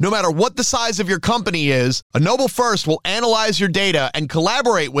organization. No matter what the size of your company is, a Noble First will analyze your data and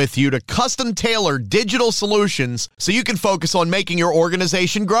collaborate with you to custom tailor digital solutions so you can focus on making your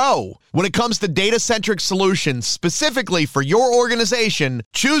organization grow. When it comes to data-centric solutions specifically for your organization,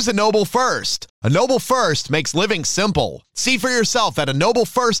 choose a Noble First. A Noble First makes living simple. See for yourself at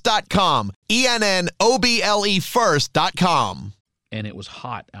enoblefirst.com, ENNOBLE first.com. And it was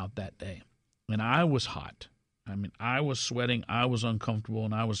hot out that day. And I was hot. I mean, I was sweating, I was uncomfortable,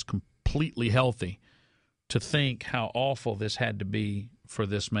 and I was completely healthy. To think how awful this had to be for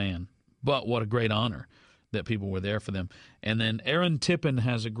this man. But what a great honor that people were there for them. And then Aaron Tippin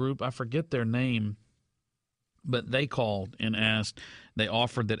has a group, I forget their name, but they called and asked, they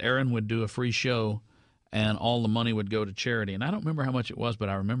offered that Aaron would do a free show and all the money would go to charity. And I don't remember how much it was, but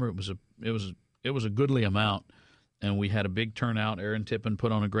I remember it was a goodly amount. And we had a big turnout. Aaron Tippin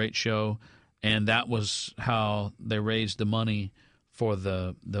put on a great show. And that was how they raised the money for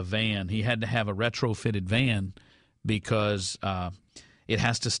the van. He had to have a retrofitted van because it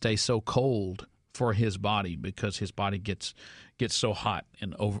has to stay so cold for his body because his body gets so hot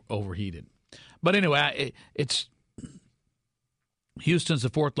and overheated. But anyway, Houston's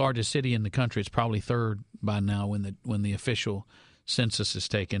the 4th largest city in the country. It's probably 3rd by now when the official census is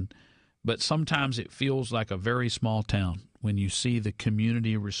taken. But sometimes it feels like a very small town when you see the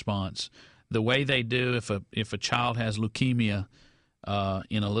community response. The way they do if a child has leukemia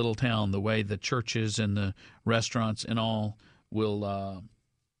in a little town, the way the churches and the restaurants and all will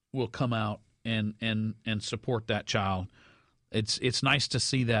come out and support that child. It's nice to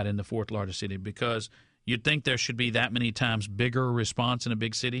see that in the 4th largest city because you'd think there should be that many times bigger response in a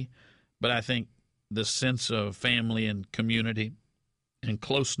big city, but I think the sense of family and community and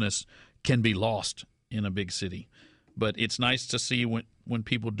closeness can be lost in a big city. But it's nice to see when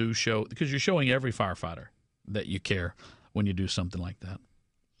people do show, because you're showing every firefighter that you care when you do something like that.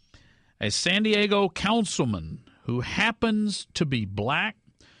 A San Diego councilman who happens to be black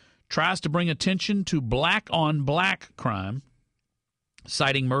tries to bring attention to black-on-black crime,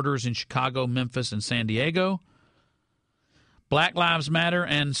 citing murders in Chicago, Memphis, and San Diego. Black Lives Matter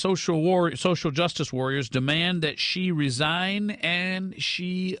and social justice warriors demand that she resign, and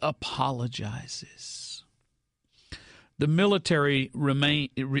she apologizes. The military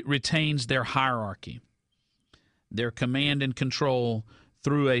retains their hierarchy, their command and control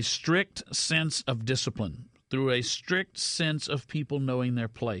through a strict sense of discipline, through a strict sense of people knowing their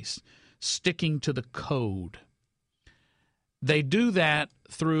place, sticking to the code. They do that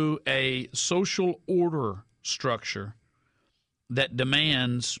through a social order structure that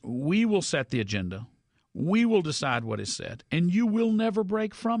demands we will set the agenda, we will decide what is said, and you will never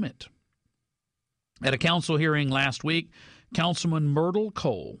break from it. At a council hearing last week, Councilman Myrtle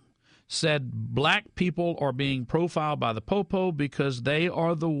Cole said black people are being profiled by the popo because they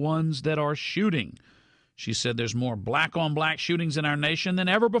are the ones that are shooting. She said there's more black-on-black shootings in our nation than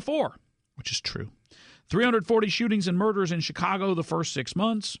ever before, which is true. 340 shootings and murders in Chicago the first 6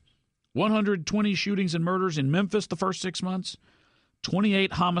 months, 120 shootings and murders in Memphis the first 6 months,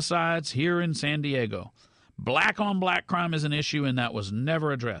 28 homicides here in San Diego. Black-on-black crime is an issue, and that was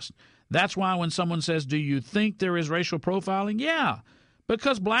never addressed. That's why when someone says, do you think there is racial profiling? Yeah,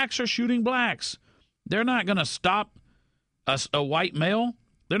 because blacks are shooting blacks. They're not going to stop a white male.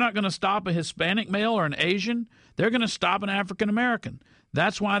 They're not going to stop a Hispanic male or an Asian. They're going to stop an African American.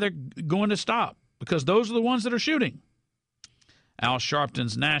 That's why they're going to stop, because those are the ones that are shooting. Al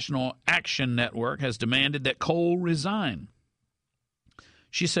Sharpton's National Action Network has demanded that Cole resign.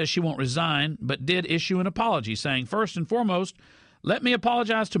 She says she won't resign, but did issue an apology, saying, first and foremost, let me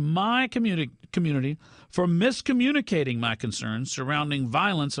apologize to my community for miscommunicating my concerns surrounding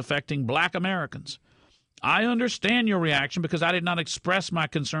violence affecting black Americans. I understand your reaction because I did not express my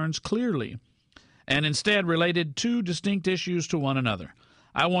concerns clearly and instead related two distinct issues to one another.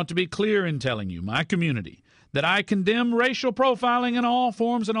 I want to be clear in telling you, my community, that I condemn racial profiling in all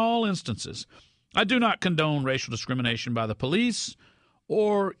forms and all instances. I do not condone racial discrimination by the police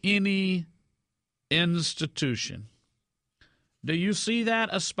or any institution. Do you see that,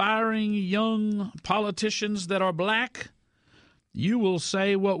 aspiring young politicians that are black? You will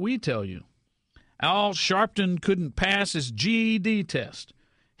say what we tell you. Al Sharpton couldn't pass his GED test.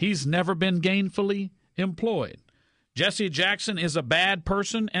 He's never been gainfully employed. Jesse Jackson is a bad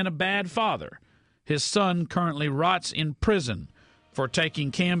person and a bad father. His son currently rots in prison for taking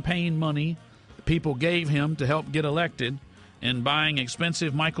campaign money people gave him to help get elected and buying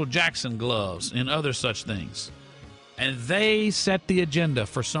expensive Michael Jackson gloves and other such things. And they set the agenda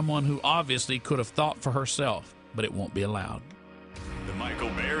for someone who obviously could have thought for herself, but it won't be allowed. The Michael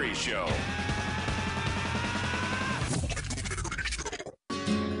Berry Show.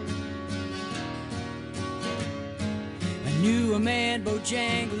 I knew a man,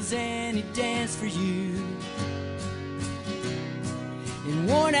 Bojangles, and he danced for you in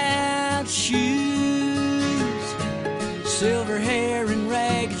worn-out shoes, silver hair and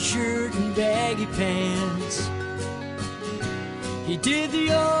ragged shirt and baggy pants. He did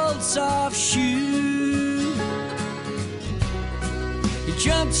the old soft shoe. He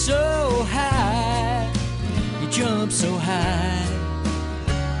jumped so high, he jumped so high,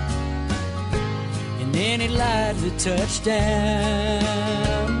 and then he lightly touched down.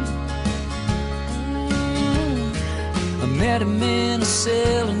 I met him in a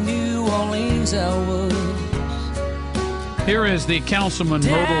cell in New Orleans, I was. Here is the Councilman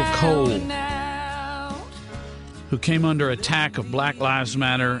Myrtle Cole, who came under attack of Black Lives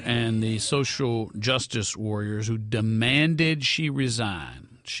Matter and the social justice warriors who demanded she resign.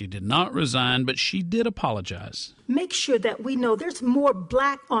 She did not resign, but she did apologize. Make sure that we know there's more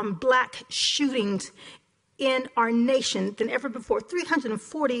black-on-black shootings in our nation than ever before.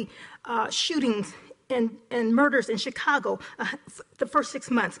 340 shootings and murders in Chicago the first 6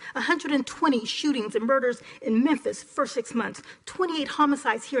 months, 120 shootings and murders in Memphis first 6 months, 28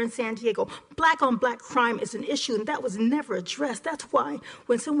 homicides here in San Diego. Black-on-black crime is an issue, and that was never addressed. That's why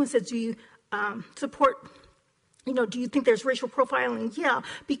when someone says, do you support, do you think there's racial profiling? Yeah,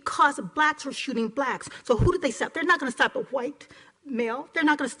 because blacks are shooting blacks. So who did they stop? They're not going to stop a white male. They're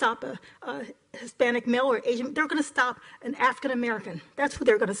not going to stop a Hispanic male or Asian. They're going to stop an African American. That's who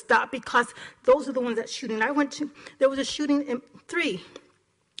they're going to stop, because those are the ones that shooting. There was a shooting in 3,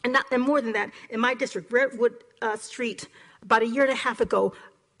 and more than that, in my district, Redwood Street, about a year and a half ago.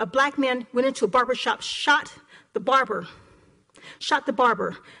 A black man went into a barber shop, shot the barber.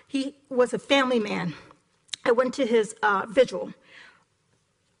 He was a family man. I went to his vigil.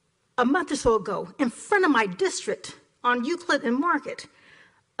 A month or so ago, in front of my district on Euclid and Market,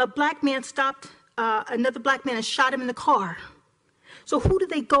 a black man stopped another black man and shot him in the car. So who do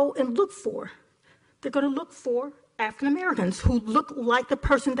they go and look for? They're going to look for African Americans who look like the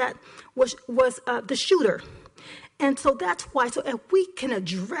person that was the shooter. And so that's why, so if we can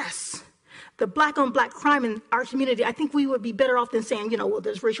address the black-on-black crime in our community, I think we would be better off than saying, well,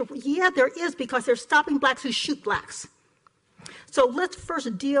 there's racial. Yeah, there is, because they're stopping blacks who shoot blacks. So let's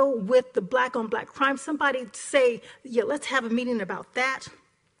first deal with the black-on-black crime. Somebody say, let's have a meeting about that,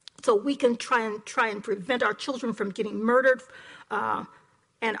 so we can try and prevent our children from getting murdered,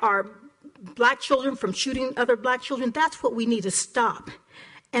 and our black children from shooting other black children. That's what we need to stop.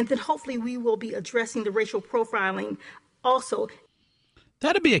 And then hopefully we will be addressing the racial profiling also.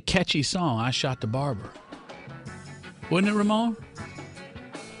 That'd be a catchy song, I Shot the Barber. Wouldn't it, Ramon?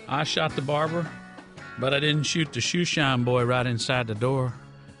 I shot the barber, but I didn't shoot the shoe shine boy right inside the door,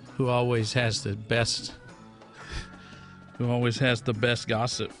 who always has the best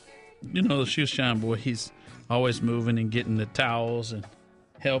gossip. The shoe shine boy, he's always moving and getting the towels and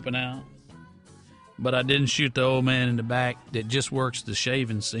helping out. But I didn't shoot the old man in the back that just works the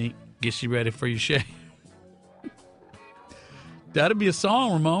shaving sink, gets you ready for your shave. That'd be a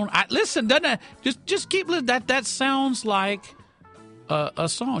song, Ramon. Listen, doesn't that just keep listening? That sounds like a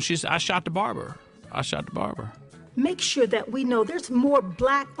song. I shot the barber. I shot the barber. Make sure that we know there's more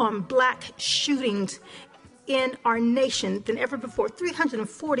black-on-black shootings in our nation than ever before.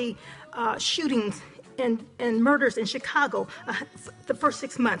 340 shootings and murders in Chicago the first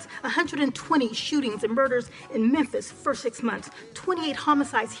 6 months, 120 shootings and murders in Memphis first 6 months, 28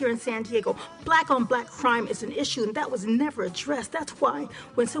 homicides here in San Diego. Black-on-black crime is an issue, and that was never addressed. That's why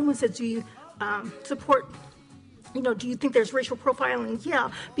when someone says, do you support, do you think there's racial profiling?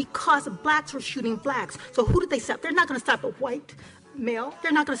 Yeah, because blacks are shooting blacks. So who did they stop? They're not going to stop a white male.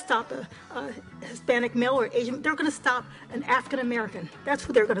 They're not going to stop a Hispanic male or Asian. They're going to stop an African American. That's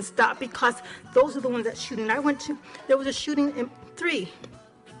who they're going to stop, because those are the ones that shooting. There was a shooting in 3,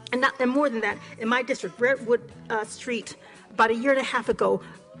 and more than that, in my district, Redwood Street, about a year and a half ago.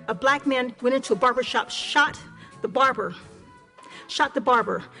 A black man went into a barber shop, shot the barber.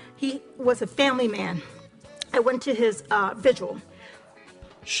 He was a family man. I went to his vigil.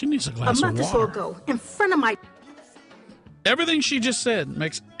 She needs a glass of water. A month or so ago, in front of my... Everything she just said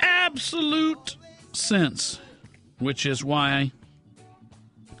makes absolute sense, which is why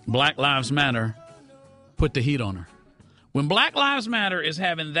Black Lives Matter put the heat on her. When Black Lives Matter is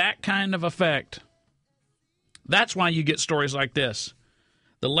having that kind of effect, that's why you get stories like this.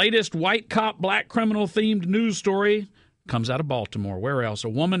 The latest white cop, black criminal-themed news story comes out of Baltimore. Where else? A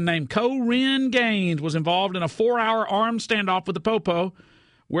woman named Corinne Gaines was involved in a 4-hour armed standoff with the Popo,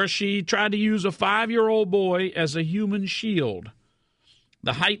 where she tried to use a 5-year-old boy as a human shield.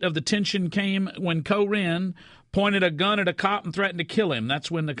 The height of the tension came when Corinne pointed a gun at a cop and threatened to kill him. That's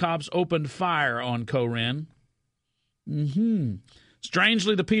when the cops opened fire on Corinne.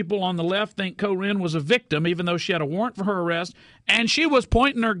 Strangely, the people on the left think Corinne was a victim, even though she had a warrant for her arrest, and she was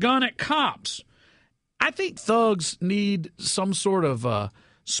pointing her gun at cops. I think thugs need some sort of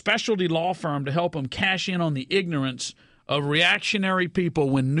specialty law firm to help them cash in on the ignorance of reactionary people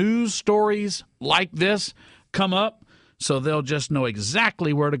when news stories like this come up, so they'll just know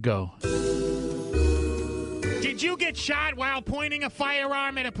exactly where to go. Did you get shot while pointing a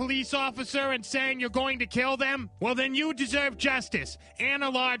firearm at a police officer and saying you're going to kill them? Well, then you deserve justice and a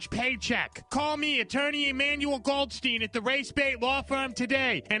large paycheck. Call me, attorney Emmanuel Goldstein at the Race Bait Law Firm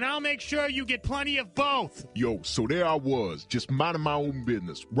today, and I'll make sure you get plenty of both. Yo, so there I was, just minding my own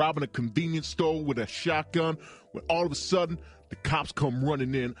business, robbing a convenience store with a shotgun, when all of a sudden, the cops come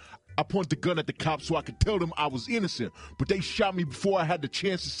running in. I point the gun at the cops so I could tell them I was innocent, but they shot me before I had the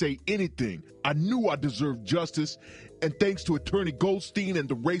chance to say anything. I knew I deserved justice, and thanks to attorney Goldstein and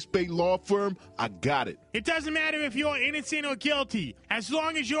the Race Bait Law Firm, I got it. It doesn't matter if you're innocent or guilty. As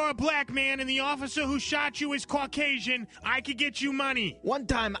long as you're a black man and the officer who shot you is Caucasian, I could get you money. One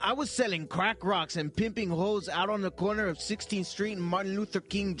time, I was selling crack rocks and pimping hoes out on the corner of 16th Street and Martin Luther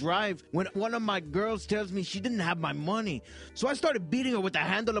King Drive when one of my girls tells me she didn't have my money. So I started beating her with the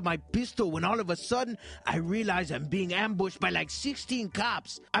handle of my pistol when all of a sudden, I realized I'm being ambushed by like 16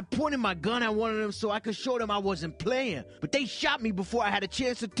 cops. I pointed my gun at one of them so I could show them I wasn't playing. But they shot me before I had a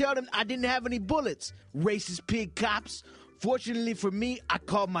chance to tell them I didn't have any bullets. Racist pig cops. Fortunately for me, I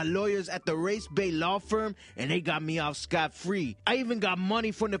called my lawyers at the Race Bay Law Firm, and they got me off scot-free. I even got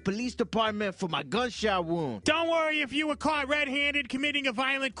money from the police department for my gunshot wound. Don't worry if you were caught red-handed committing a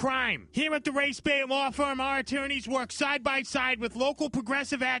violent crime. Here at the Race Bay Law Firm, our attorneys work side by side with local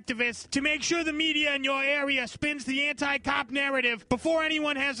progressive activists to make sure the media in your area spins the anti-cop narrative before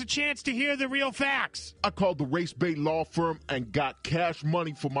anyone has a chance to hear the real facts. I called the Race Bay Law Firm and got cash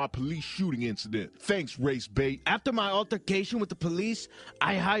money for my police shooting incident. Thanks, Race Bay. After my altercation with the police,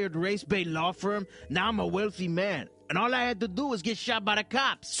 I hired Race Bay Law Firm. Now I'm a wealthy man, and all I had to do was get shot by the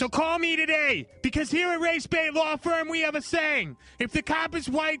cops. So call me today, because here at Race Bay Law Firm, we have a saying. If the cop is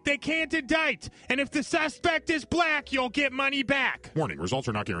white, they can't indict. And if the suspect is black, you'll get money back. Warning, results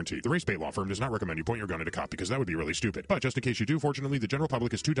are not guaranteed. The Race Bay Law Firm does not recommend you point your gun at a cop because that would be really stupid. But just in case you do, fortunately, the general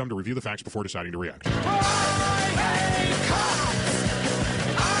public is too dumb to review the facts before deciding to react.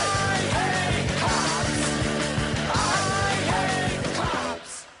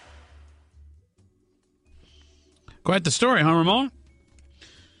 Quite the story, huh, Ramon?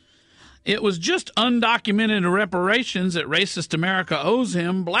 It was just undocumented reparations that racist America owes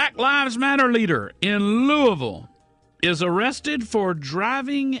him. Black Lives Matter leader in Louisville is arrested for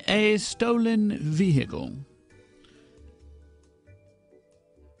driving a stolen vehicle.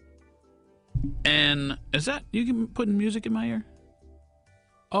 And is that, you can put music in my ear?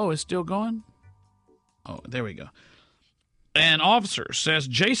 Oh, it's still going? Oh, there we go. An officer says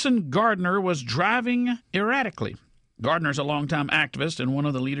Jason Gardner was driving erratically. Gardner's a longtime activist and one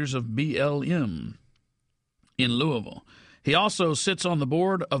of the leaders of BLM in Louisville. He also sits on the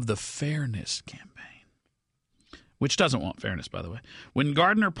board of the Fairness Campaign, which doesn't want fairness, by the way. When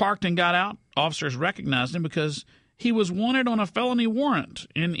Gardner parked and got out, officers recognized him because he was wanted on a felony warrant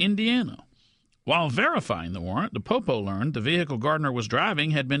in Indiana. While verifying the warrant, the Popo learned the vehicle Gardner was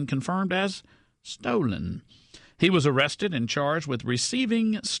driving had been confirmed as stolen. He was arrested and charged with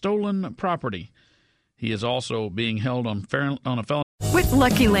receiving stolen property. He is also being held on a felony. With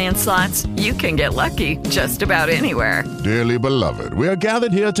Lucky Land Slots, you can get lucky just about anywhere. Dearly beloved, we are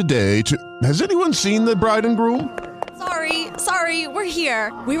gathered here today to... Has anyone seen the bride and groom? Sorry, we're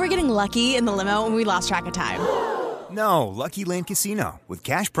here. We were getting lucky in the limo and we lost track of time. No, Lucky Land Casino, with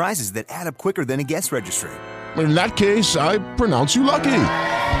cash prizes that add up quicker than a guest registry. In that case, I pronounce you lucky.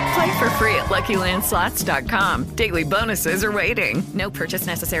 Play for free at LuckyLandSlots.com. Daily bonuses are waiting. No purchase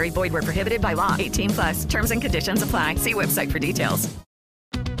necessary. Void where prohibited by law. 18+. Terms and conditions apply. See website for details.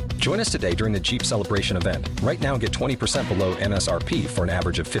 Join us today during the Jeep Celebration event. Right now, get 20% below MSRP for an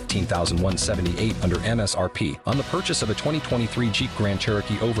average of $15,178 under MSRP on the purchase of a 2023 Jeep Grand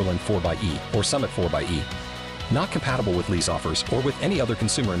Cherokee Overland 4xE or Summit 4xE. Not compatible with lease offers or with any other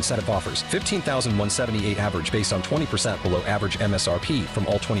consumer incentive offers. $15,178 average based on 20% below average MSRP from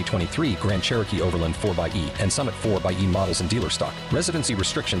all 2023 Grand Cherokee Overland 4xE and Summit 4xE models in dealer stock. Residency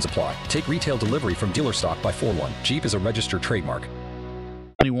restrictions apply. Take retail delivery from dealer stock by 4/1. Jeep is a registered trademark.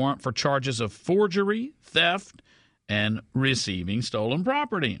 Warrant for charges of forgery, theft, and receiving stolen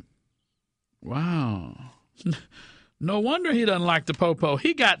property. Wow. No wonder he doesn't like the Popo.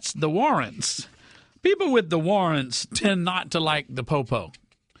 He got the warrants. People with the warrants tend not to like the Popo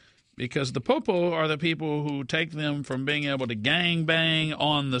because the Popo are the people who take them from being able to gang bang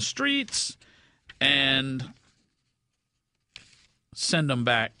on the streets and send them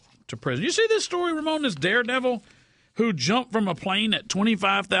back to prison. You see this story, Ramon, this daredevil who jumped from a plane at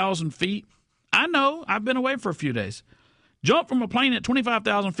 25,000 feet? I know. I've been away for a few days. Jumped from a plane at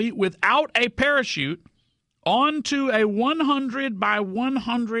 25,000 feet without a parachute onto a 100 by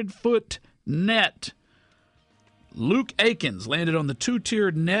 100 foot net. Luke Akins landed on the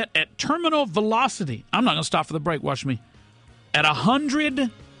two-tiered net at terminal velocity. I'm not going to stop for the break. Watch me. At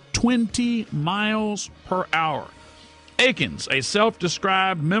 120 miles per hour. Akins, a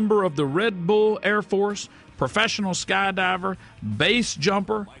self-described member of the Red Bull Air Force, professional skydiver, base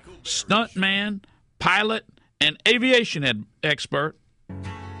jumper, stuntman, pilot, and aviation expert,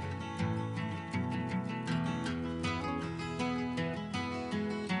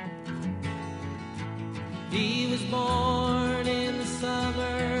 He was born in the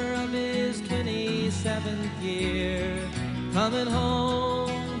summer of his 27th year, coming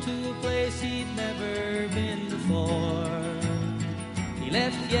home to a place he'd never been before. He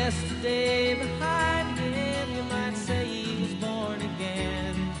left yesterday behind him. You might say he was born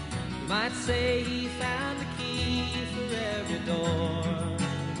again. You might say he found the key for every door.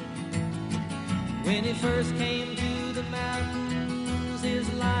 When he first came to the mountains,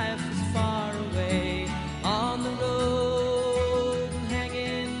 his life was far away. On the road,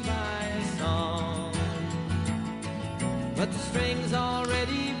 hanging by a song. But the strings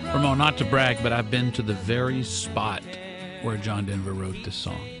already broke. Ramon, not to brag, but I've been to the very spot where John Denver wrote this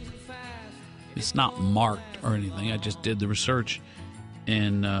song. It's not marked or anything. I just did the research,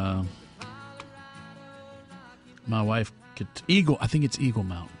 and my wife could I think it's Eagle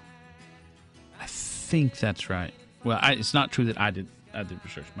Mountain. I think that's right. Well, it's not true that I did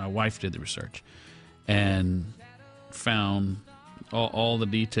research. My wife did the research and found all the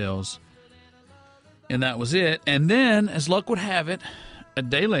details, and that was it. And then, as luck would have it, a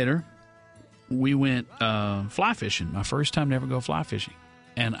day later, we went fly fishing. My first time to ever go fly fishing.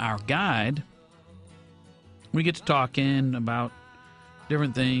 And our guide, we get to talking about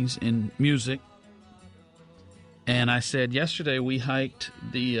different things in music. And I said, yesterday we hiked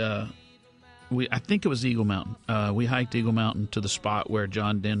I think it was Eagle Mountain. We hiked Eagle Mountain to the spot where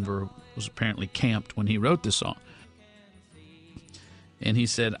John Denver was apparently camped when he wrote this song. And he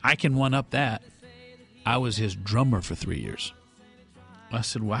said, I can one-up that. I was his drummer for 3 years. I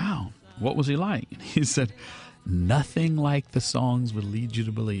said, wow, what was he like? And he said, nothing like the songs would lead you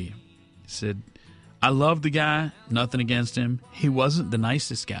to believe. He said, I love the guy, nothing against him. He wasn't the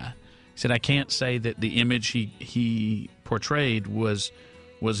nicest guy. He said, I can't say that the image he portrayed was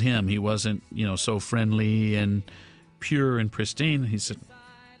him. He wasn't, so friendly and pure and pristine. He said,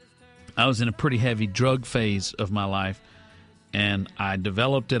 I was in a pretty heavy drug phase of my life, and I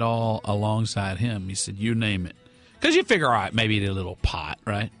developed it all alongside him. He said, you name it. Because you figure, all right, maybe he did a little pot,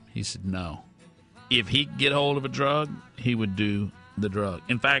 right? He said, no. If he could get hold of a drug, he would do the drug.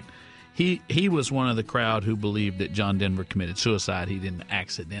 In fact, he was one of the crowd who believed that John Denver committed suicide. He didn't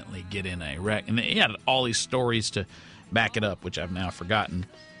accidentally get in a wreck. And he had all these stories to back it up, which I've now forgotten.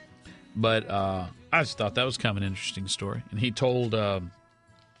 But I just thought that was kind of an interesting story. And he told,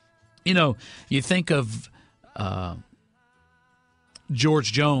 you think of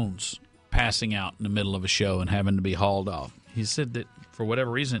George Jones passing out in the middle of a show and having to be hauled off. He said that for whatever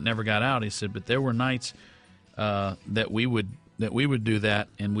reason it never got out. He said, but there were nights that we would do that,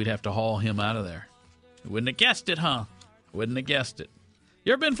 and we'd have to haul him out of there. Wouldn't have guessed it, huh? Wouldn't have guessed it.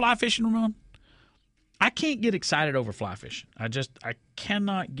 You ever been fly fishing, Ramon? I can't get excited over fly fishing. I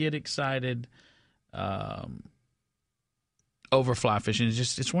cannot get excited over fly fishing.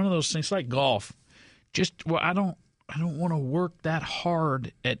 It's one of those things like golf. I don't want to work that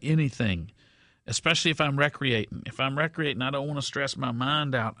hard at anything, especially if I'm recreating. If I'm recreating, I don't want to stress my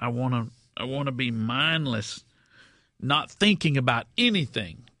mind out. I want to be mindless, not thinking about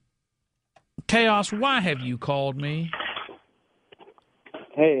anything. Chaos, why have you called me?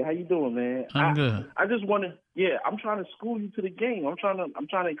 Hey, how you doing, man? I'm good. I just want to, I'm trying to school you to the game. I'm trying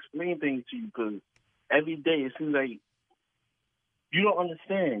to explain things to you because every day it seems like you don't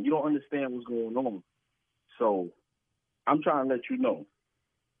understand. You don't understand what's going on. So I'm trying to let you know.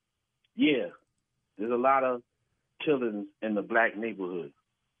 Yeah, there's a lot of killings in the black neighborhood.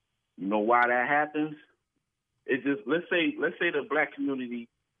 You know why that happens? It's just let's say the black community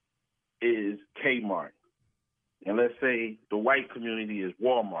is Kmart. And let's say the white community is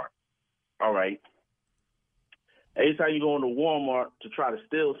Walmart. All right. Every time you go into Walmart to try to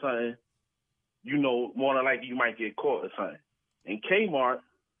steal something, more than likely you might get caught or something. In Kmart,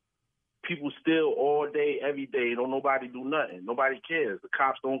 people steal all day, every day. Don't nobody do nothing. Nobody cares. The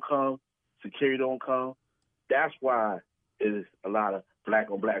cops don't come. Security don't come. That's why there's a lot of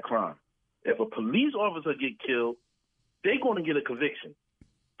black-on-black crime. If a police officer get killed, they're going to get a conviction.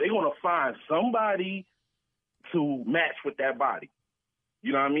 They're going to find somebody to match with that body.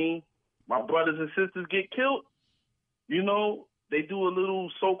 You know what I mean? My brothers and sisters get killed, they do a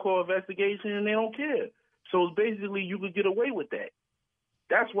little so-called investigation and they don't care. So it's basically you could get away with that.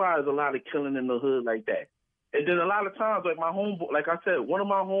 That's why there's a lot of killing in the hood like that. And then a lot of times, like my homeboy, like I said, one of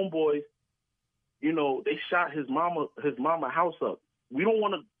my homeboys, they shot his mama house up. We don't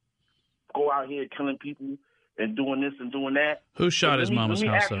want to go out here killing people and doing this and doing that. Who shot his mama's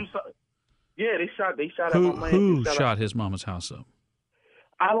house up? Yeah, they shot at my man. Who shot his mama's house up?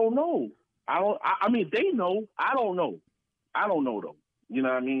 I don't know. I mean, they know. I don't know. I don't know though. You know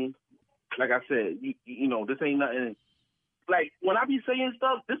what I mean? Like I said, this ain't nothing. Like when I be saying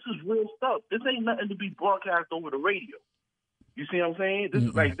stuff, this is real stuff. This ain't nothing to be broadcast over the radio. You see what I'm saying? This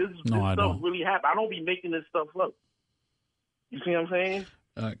is this stuff really happen. I don't be making this stuff up. You see what I'm saying?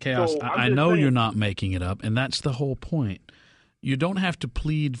 Chaos, So, I know you're not making it up, and that's the whole point. You don't have to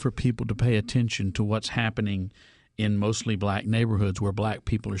plead for people to pay attention to what's happening in mostly black neighborhoods where black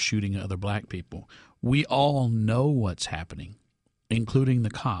people are shooting other black people. We all know what's happening, including the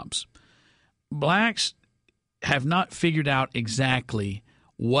cops. Blacks have not figured out exactly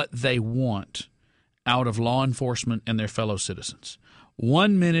what they want out of law enforcement and their fellow citizens.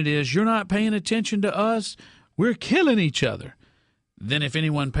 1 minute is, you're not paying attention to us, we're killing each other. then if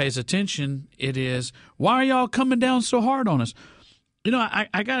anyone pays attention, it is, why are y'all coming down so hard on us? You know,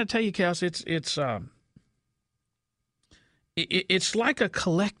 I got to tell you, Cass, it's like a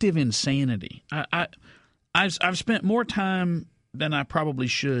collective insanity. I've spent more time than I probably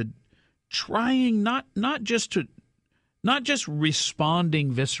should trying not just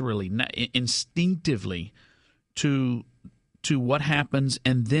responding viscerally, instinctively to what happens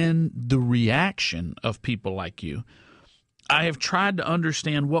and then the reaction of people like you. I have tried to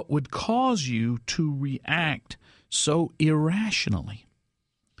understand what would cause you to react so irrationally.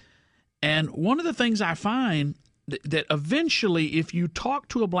 And one of the things I find that eventually, if you talk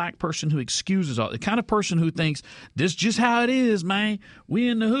to a black person who excuses all, the kind of person who thinks, this is just how it is, man. We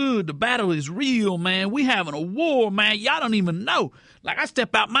in the hood. The battle is real, man. We having a war, man. Y'all don't even know. Like, I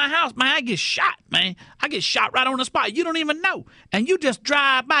step out my house, man, I get shot, man. I get shot right on the spot. You don't even know. And you just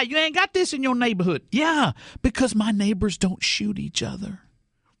drive by. You ain't got this in your neighborhood. Yeah, because my neighbors don't shoot each other.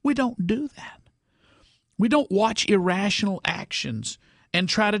 We don't do that. We don't watch irrational actions and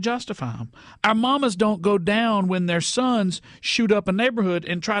try to justify them. Our mamas don't go down when their sons shoot up a neighborhood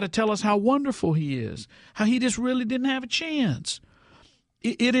and try to tell us how wonderful he is, how he just really didn't have a chance.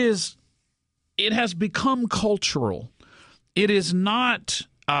 It has become cultural. It is not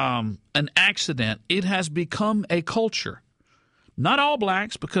an accident. It has become a culture. Not all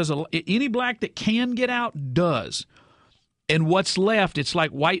blacks, because any black that can get out does. And what's left, it's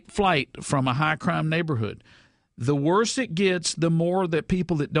like white flight from a high-crime neighborhood. The worse it gets, the more that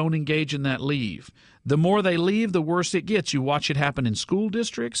people that don't engage in that leave. The more they leave, the worse it gets. You watch it happen in school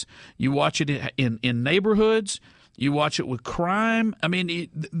districts. You watch it in neighborhoods. You watch it with crime. I mean,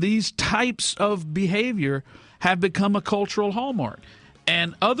 these types of behavior have become a cultural hallmark.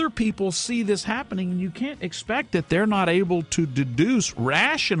 And other people see this happening, and you can't expect that they're not able to deduce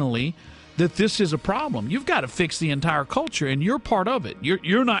rationally that this is a problem. You've got to fix the entire culture, and you're part of it.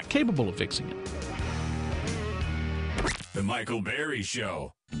 You're not capable of fixing it. The Michael Berry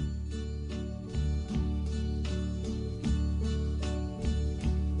Show.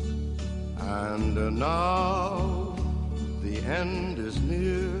 And now the end is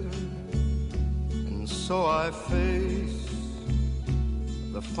near, and so I face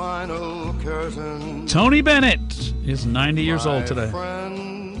the final curtain. Tony Bennett is 90 years old today.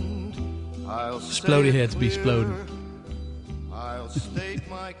 Splody heads be sploding. I'll state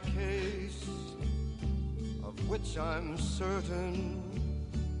my case, of which I'm certain.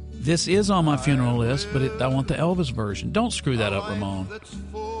 This is on my funeral list, but I want the Elvis version. Don't screw that up, Ramon.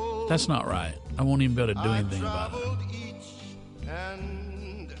 That's not right. I won't even be able to do anything about it. Each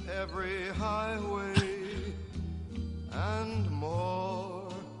and every highway and more,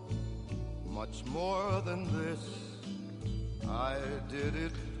 much more than this. I did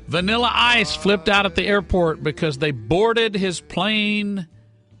it. Vanilla Ice flipped out at the airport because they boarded his plane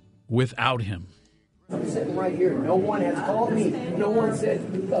without him. I'm sitting right here. No one has called me. No one said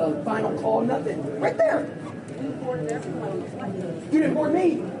final call, nothing. Right there. You didn't board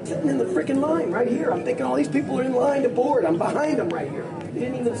me. Sitting in the freaking line right here. I'm thinking all these people are in line to board. I'm behind them right here. They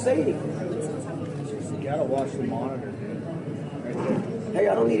didn't even say anything. You gotta watch the monitor. Right there. Hey,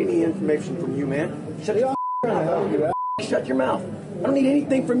 I don't need any information from you, man. Shut your mouth. Shut your mouth. I don't need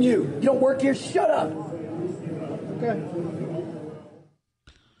anything from you. You don't work here. Shut up. Okay.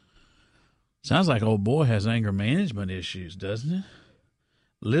 Sounds like old boy has anger management issues, doesn't it?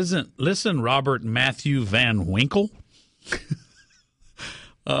 Listen, Robert Matthew Van Winkle.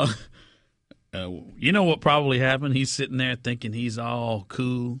 You know what probably happened? He's sitting there thinking he's all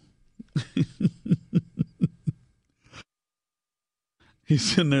cool. He's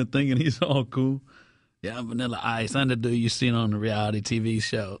sitting there thinking he's all cool. Yeah, I'm Vanilla Ice. I'm the dude you seen on the reality TV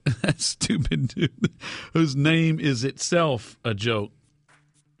show. That stupid dude whose name is itself a joke.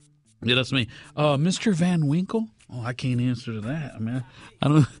 Yeah, that's me. Mr. Van Winkle? Oh, I can't answer to that. I mean,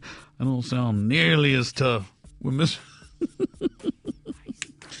 I don't sound nearly as tough with Mr.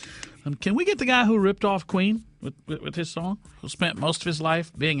 Can we get the guy who ripped off Queen with his song, who spent most of his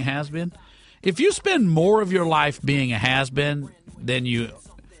life being a has-been? If you spend more of your life being a has-been than you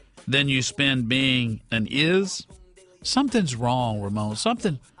spend being an is, something's wrong, Ramon.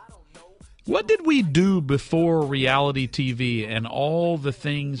 What did we do before reality TV and all the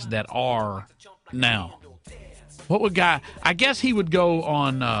things that are now? I guess he would go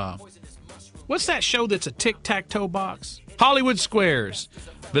on, what's that show that's a tic-tac-toe box? Hollywood Squares.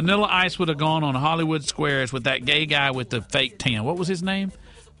 Vanilla Ice would have gone on Hollywood Squares with that gay guy with the fake tan. What was his name?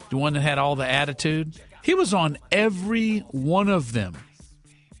 The one that had all the attitude? He was on every one of them.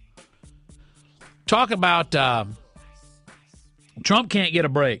 Talk about Trump can't get a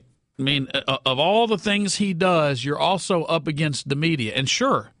break. I mean, of all the things he does, you're also up against the media. And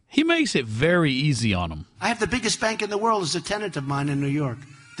sure, he makes it very easy on them. I have the biggest bank in the world as a tenant of mine in New York.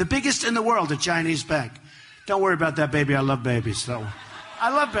 The biggest in the world, a Chinese bank. Don't worry about that, baby. I love babies. So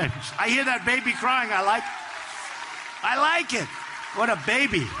I love babies. I hear that baby crying. I like it. What a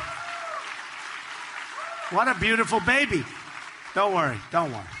baby. What a beautiful baby. Don't worry.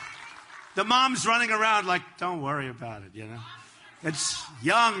 The mom's running around like, don't worry about it, you know. It's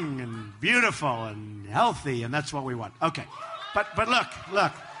young and beautiful and healthy, and that's what we want. Okay. But look.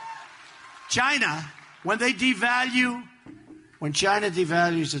 China, when China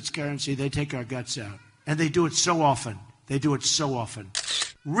devalues its currency, they take our guts out. And they do it so often.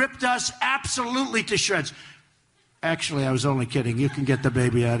 Ripped us absolutely to shreds. Actually, I was only kidding. You can get the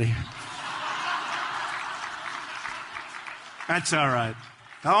baby out of here. That's all right.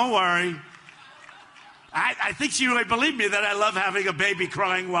 Don't worry. I think you would believe me that I love having a baby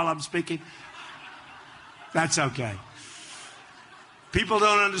crying while I'm speaking. That's okay. People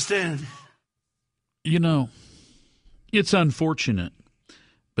don't understand. You know, it's unfortunate,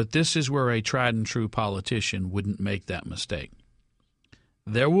 but this is where a tried and true politician wouldn't make that mistake.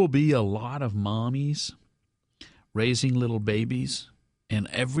 There will be a lot of mommies raising little babies, and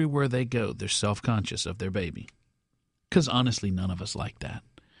everywhere they go, they're self-conscious of their baby. Because honestly, none of us like that.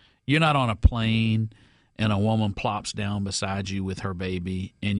 You're not on a plane and a woman plops down beside you with her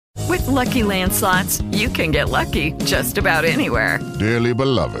baby. And With Lucky Land Slots, you can get lucky just about anywhere. Dearly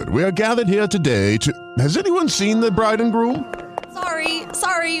beloved, we are gathered here today to... Has anyone seen the bride and groom?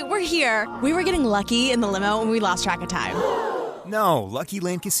 Sorry, we're here. We were getting lucky in the limo and we lost track of time. No, Lucky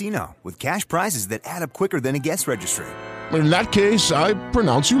Land Casino, with cash prizes that add up quicker than a guest registry. In that case, I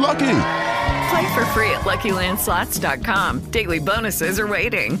pronounce you lucky. Play for free at LuckyLandSlots.com. Daily bonuses are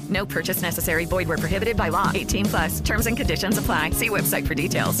waiting. No purchase necessary. Void where prohibited by law. 18+. Terms and conditions apply. See website for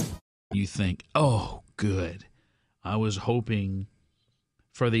details. you think, oh, good. I was hoping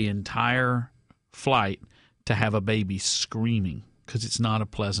for the entire flight to have a baby screaming, because it's not a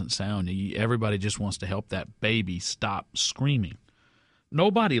pleasant sound. Everybody just wants to help that baby stop screaming.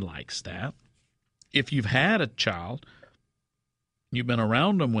 Nobody likes that. If you've had a child, you've been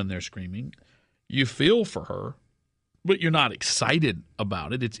around them when they're screaming, you feel for her, but you're not excited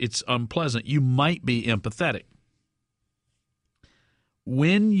about it. It's unpleasant. You might be empathetic.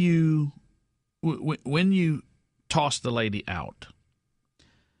 When you toss the lady out,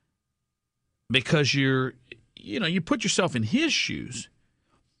 because you put yourself in his shoes,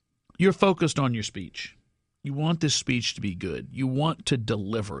 you're focused on your speech. You want this speech to be good. You want to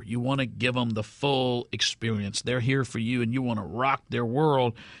deliver. You want to give them the full experience. They're here for you, and you want to rock their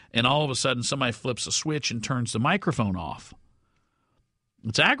world, and all of a sudden somebody flips a switch and turns the microphone off.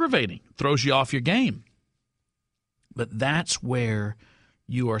 It's aggravating. Throws you off your game. But that's where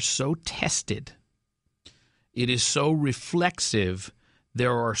you are so tested. It is so reflexive.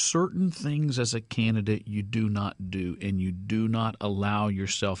 There are certain things as a candidate you do not do, and you do not allow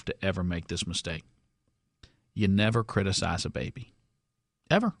yourself to ever make this mistake. You never criticize a baby,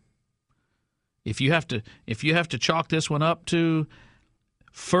 ever. If you have to chalk this one up to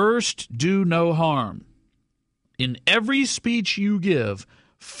first, do no harm. In every speech you give,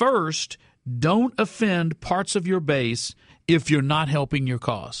 first, don't offend parts of your base if you're not helping your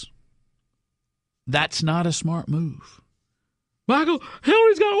cause. That's not a smart move. Michael,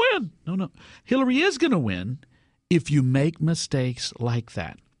 Hillary's going to win. No. Hillary is going to win if you make mistakes like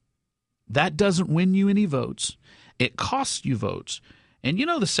that. That doesn't win you any votes. It costs you votes. And you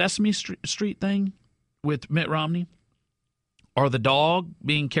know the Sesame Street thing with Mitt Romney? Or the dog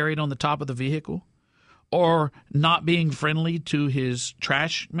being carried on the top of the vehicle? Or not being friendly to his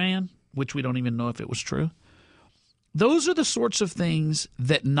trash man, which we don't even know if it was true. Those are the sorts of things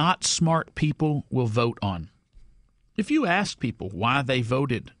that not smart people will vote on. If you ask people why they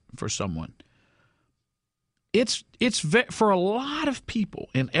voted for someone, it's for a lot of people,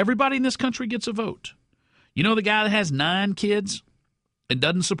 and everybody in this country gets a vote. You know the guy that has 9 kids and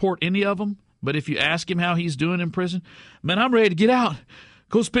doesn't support any of them, but if you ask him how he's doing in prison, man, I'm ready to get out,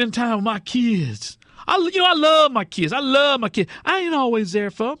 go spend time with my kids. I love my kids. I love my kids. I ain't always there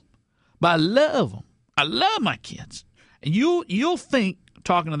for them, but I love them. I love my kids. And you'll think,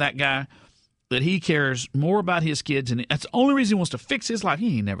 talking to that guy, that he cares more about his kids, and that's the only reason he wants to fix his life.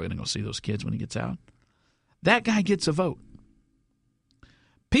 He ain't never going to go see those kids when he gets out. That guy gets a vote.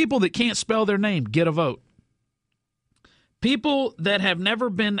 People that can't spell their name get a vote. People that have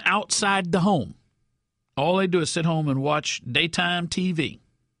never been outside the home, all they do is sit home and watch daytime TV,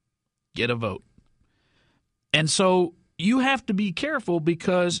 get a vote. And so you have to be careful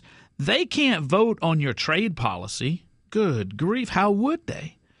because they can't vote on your trade policy. Good grief, how would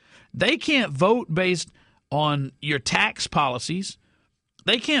they? They can't vote based on your tax policies.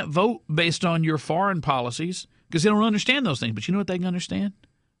 They can't vote based on your foreign policies because they don't understand those things. But you know what they can understand?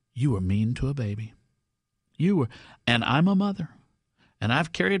 You were mean to a baby. You were, and I'm a mother, and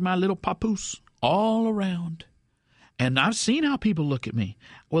I've carried my little papoose all around, and I've seen how people look at me.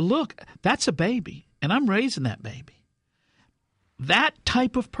 Well, look, that's a baby, and I'm raising that baby. That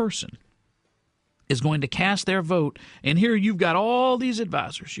type of person is going to cast their vote, and here you've got all these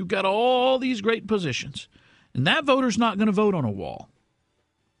advisors. You've got all these great positions, and that voter's not going to vote on a wall.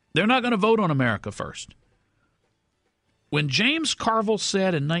 They're not going to vote on America first. When James Carville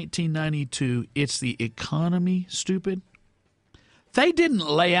said in 1992, it's the economy, stupid, they didn't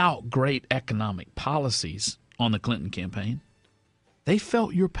lay out great economic policies on the Clinton campaign. They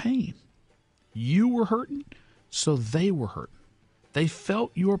felt your pain. You were hurting, so they were hurting. They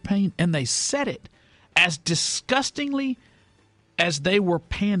felt your pain, and they said it as disgustingly as they were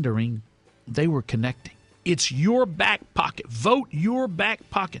pandering, they were connecting. It's your back pocket. Vote your back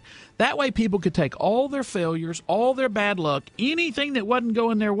pocket. That way people could take all their failures, all their bad luck, anything that wasn't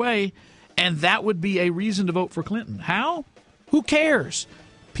going their way, and that would be a reason to vote for Clinton. How? Who cares?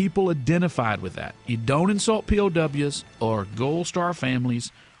 People identified with that. You don't insult POWs or Gold Star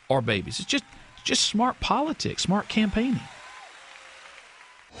families or babies. It's just smart politics, smart campaigning.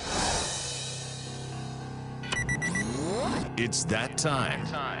 It's that time.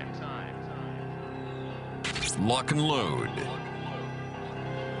 Lock and load.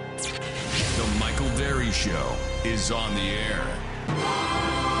 The Michael Berry Show is on the air.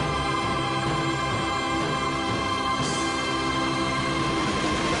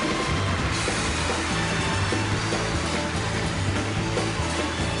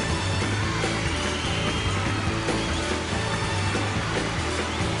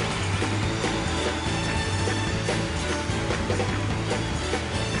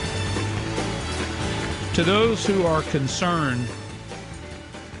 To those who are concerned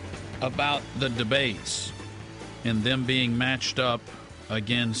about the debates and them being matched up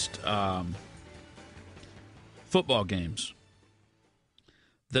against football games,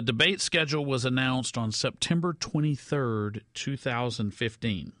 the debate schedule was announced on September 23rd,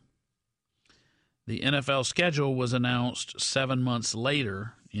 2015. The NFL schedule was announced 7 months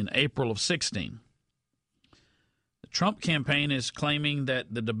later in April of 16. The Trump campaign is claiming that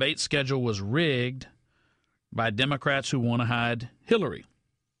the debate schedule was rigged by Democrats who want to hide Hillary.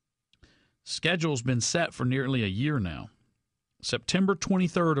 Schedule's been set for nearly a year now. September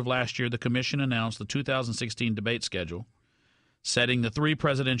 23rd of last year, the commission announced the 2016 debate schedule, setting the three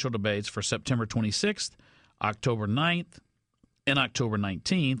presidential debates for September 26th, October 9th, and October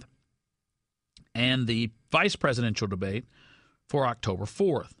 19th, and the vice presidential debate for October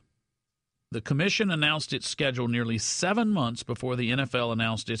 4th. The commission announced its schedule nearly 7 months before the NFL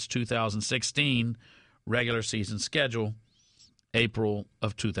announced its 2016 regular season schedule, April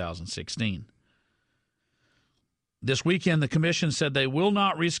of 2016. This weekend, the commission said they will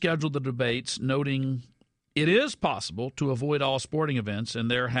not reschedule the debates, noting it is possible to avoid all sporting events,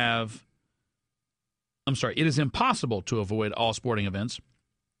 and it is impossible to avoid all sporting events,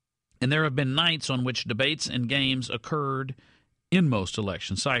 and there have been nights on which debates and games occurred in most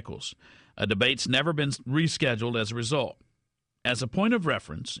election cycles. A debate's never been rescheduled as a result. As a point of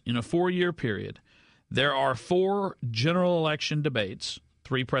reference, in a 4-year period, there are 4 general election debates,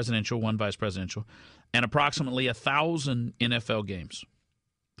 3 presidential, 1 vice presidential, and approximately 1,000 NFL games.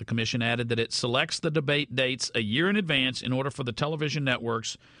 The commission added that it selects the debate dates a year in advance in order for the television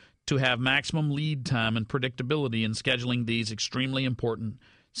networks to have maximum lead time and predictability in scheduling these extremely important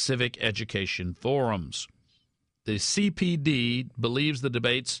civic education forums. The CPD believes the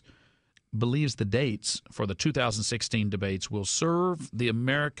dates for the 2016 debates will serve the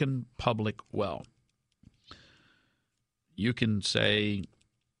American public well. You can say,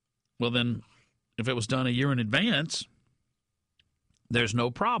 well, then, if it was done a year in advance, there's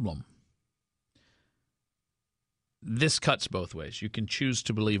no problem. This cuts both ways. You can choose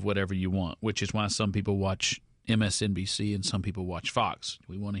to believe whatever you want, which is why some people watch MSNBC and some people watch Fox.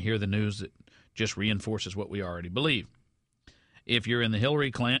 We want to hear the news that just reinforces what we already believe. If you're in the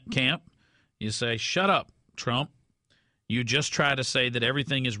Hillary camp, you say, shut up, Trump. You just try to say that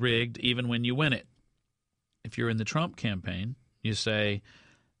everything is rigged even when you win it. If you're in the Trump campaign, you say,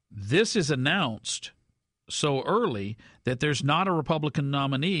 this is announced so early that there's not a Republican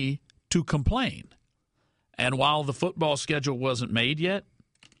nominee to complain. And while the football schedule wasn't made yet,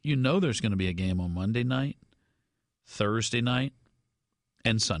 you know there's going to be a game on Monday night, Thursday night,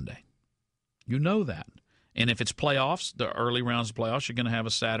 and Sunday. You know that. And if it's playoffs, the early rounds of playoffs, you're going to have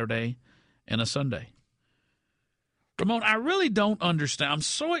a Saturday and a Sunday. Ramon, I really don't understand. I'm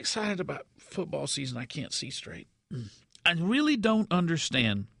so excited about football season I can't see straight. I really don't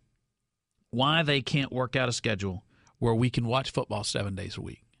understand why they can't work out a schedule where we can watch football 7 days a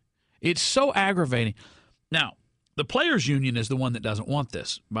week. It's so aggravating. Now, the Players Union is the one that doesn't want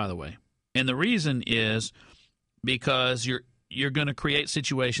this, by the way. And the reason is because you're going to create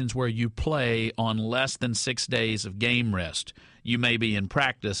situations where you play on less than 6 days of game rest. You may be in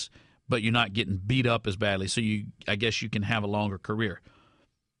practice, but you're not getting beat up as badly, so I guess you can have a longer career.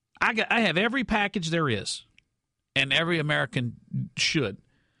 I have every package there is, and every American should,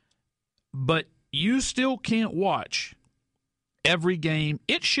 but you still can't watch every game.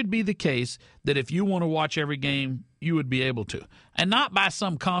 It should be the case that if you want to watch every game, you would be able to, and not by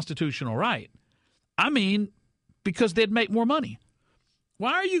some constitutional right. I mean, because they'd make more money.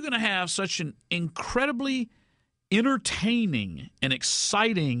 Why are you going to have such an incredibly entertaining and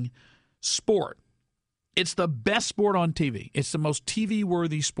exciting sport? It's the best sport on TV. It's the most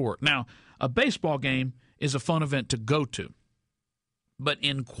TV-worthy sport. Now, a baseball game is a fun event to go to. But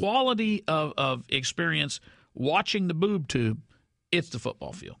in quality of experience watching the boob tube, it's the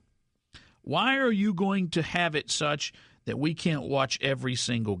football field. Why are you going to have it such that we can't watch every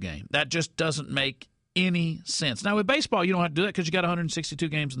single game? That just doesn't make any sense. Now, with baseball, you don't have to do that because you got 162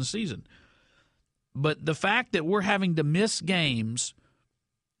 games in the season. But the fact that we're having to miss games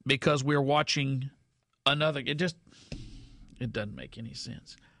because we're watching another, it doesn't make any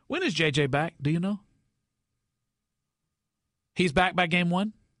sense. When is JJ back? Do you know? He's back by game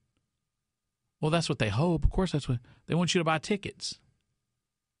 1? Well, that's what they hope. Of course, that's what they want you to buy tickets.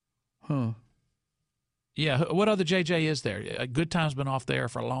 Huh. Yeah, what other JJ is there? Good Time's been off the air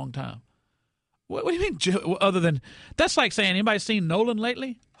for a long time. What do you mean, other than, that's like saying, anybody seen Nolan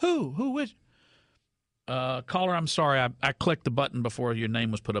lately? Who? Which? Caller, I'm sorry, I clicked the button before your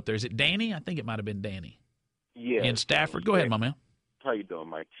name was put up there. Is it Danny? I think it might have been Danny. Yeah. In Stafford. Go ahead, my man. How you doing,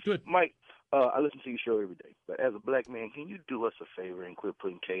 Mike? Good. Mike, I listen to your show every day, but as a black man, can you do us a favor and quit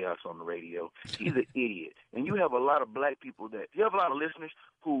putting chaos on the radio? He's an idiot, and you have a lot of black people you have a lot of listeners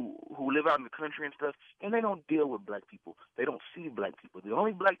who live out in the country and stuff, and they don't deal with black people. They don't see black people. The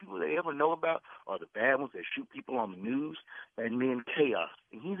only black people they ever know about are the bad ones that shoot people on the news, and then chaos.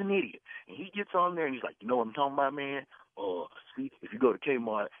 And he's an idiot, and he gets on there and he's like, you know what I'm talking about, man? See, if you go to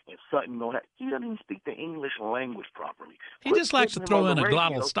Kmart and something don't have, he doesn't even speak the English language properly. He just likes to throw in a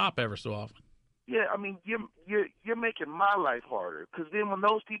glottal stop ever so often. Yeah, I mean, you're making my life harder, because then when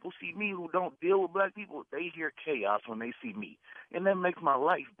those people see me who don't deal with black people, they hear chaos when they see me, and that makes my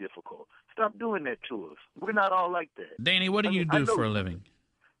life difficult. Stop doing that to us. We're not all like that. Danny, what do you do for a living?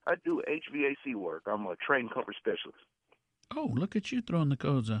 I do HVAC work. I'm a trained comfort specialist. Oh, look at you throwing the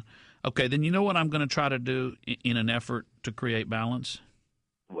codes out. Okay, then you know what I'm going to try to do in an effort to create balance?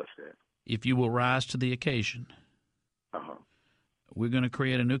 What's that? If you will rise to the occasion, we're going to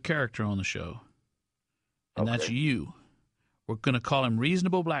create a new character on the show, and that's you. We're going to call him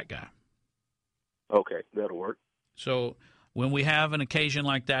Reasonable Black Guy. Okay, that'll work. So when we have an occasion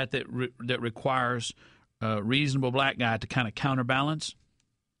like that that requires a Reasonable Black Guy to kind of counterbalance,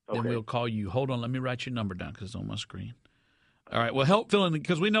 then we'll call you. Hold on, let me write your number down because it's on my screen. All right, well, help fill in,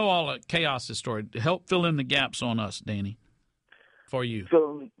 because we know all the chaos is story. Help fill in the gaps on us, Danny, for you.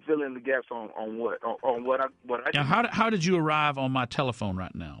 Fill in the gaps on what? On what I now, how did you arrive on my telephone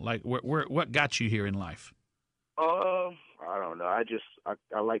right now? Like, what got you here in life? I don't know.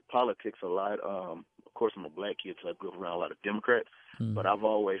 I like politics a lot. Of course, I'm a black kid, so I grew up around a lot of Democrats. But I've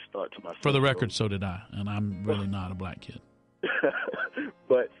always thought to myself, for the record, so did I, and I'm really not a black kid.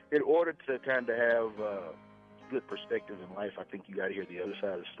 But in order to kind of have good perspective in life, I think you got to hear the other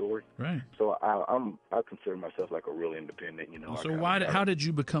side of the story. Right. So I consider myself like a real independent. You know. So how did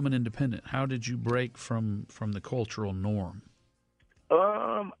you become an independent? How did you break from the cultural norm?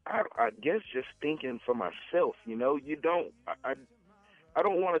 I guess just thinking for myself. You know, I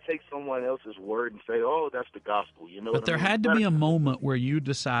don't want to take someone else's word and say, "Oh, that's the gospel." You know. But there had to be a moment where you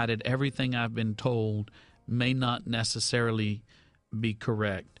decided everything I've been told may not necessarily be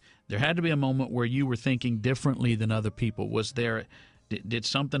correct. There had to be a moment where you were thinking differently than other people. Was there? Did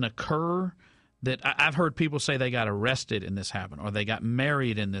something occur that I've heard people say they got arrested and this happened, or they got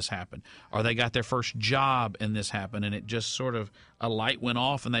married and this happened, or they got their first job and this happened, and it just sort of a light went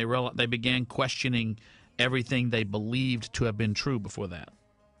off and they began questioning everything they believed to have been true before that?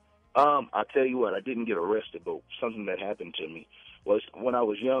 I'll tell you what, I didn't get arrested, but something that happened to me was when I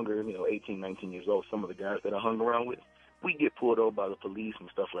was younger, 18, 19 years old, some of the guys that I hung around with, we get pulled over by the police and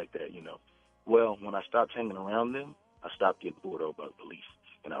stuff like that, Well, when I stopped hanging around them, I stopped getting pulled over by the police.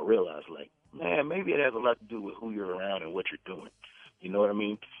 And I realized, man, maybe it has a lot to do with who you're around and what you're doing. You know what I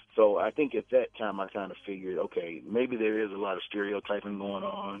mean? So I think at that time I kind of figured, okay, maybe there is a lot of stereotyping going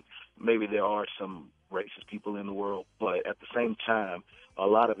on. Maybe there are some racist people in the world, but at the same time, a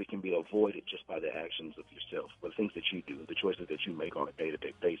lot of it can be avoided just by the actions of yourself, the things that you do, the choices that you make on a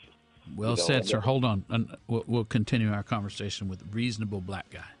day-to-day basis. Well said, sir. Hold on. We'll continue our conversation with Reasonable Black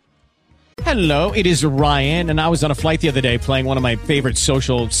Guy. Hello, it is Ryan, and I was on a flight the other day playing one of my favorite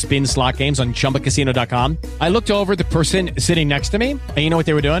social spin slot games on ChumbaCasino.com. I looked over at the person sitting next to me, and you know what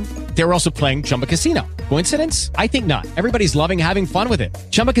they were doing? They were also playing Chumba Casino. Coincidence? I think not. Everybody's loving having fun with it.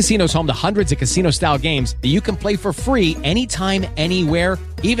 Chumba Casino is home to hundreds of casino-style games that you can play for free anytime, anywhere,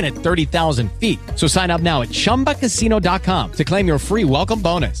 even at 30,000 feet. So sign up now at ChumbaCasino.com to claim your free welcome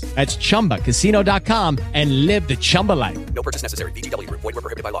bonus. That's ChumbaCasino.com and live the Chumba life. No purchase necessary. VGW. Void where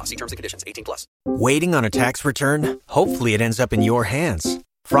prohibited by law. See terms and conditions. 18+. Waiting on a tax return? Hopefully it ends up in your hands.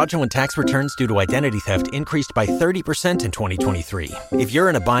 Fraudulent tax returns due to identity theft increased by 30% in 2023. If you're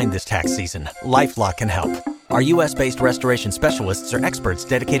in a bind this tax season, LifeLock can help. Our U.S.-based restoration specialists are experts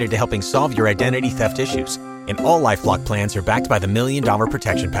dedicated to helping solve your identity theft issues. And all LifeLock plans are backed by the $1 Million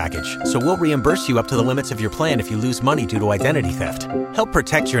Protection Package. So we'll reimburse you up to the limits of your plan if you lose money due to identity theft. Help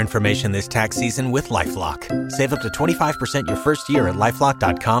protect your information this tax season with LifeLock. Save up to 25% your first year at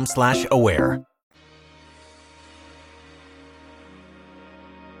LifeLock.com/aware.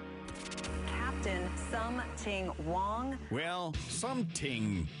 Ting Wong. Well, some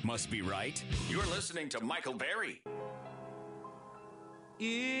ting must be right. You're listening to Michael Berry.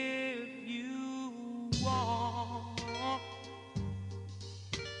 If you want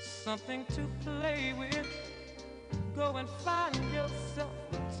something to play with, go and find yourself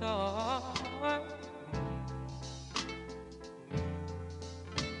a toy.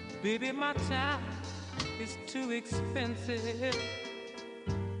 Baby, my time is too expensive,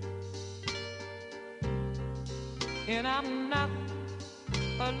 and I'm not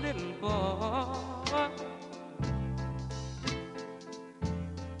a little boy.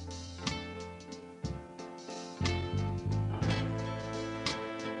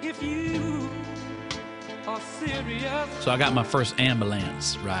 If you are serious. So I got my first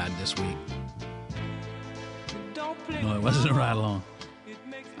ambulance ride this week. No, it wasn't a ride along.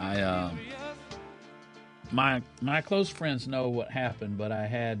 My close friends know what happened, but I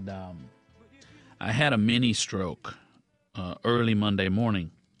had a mini stroke early Monday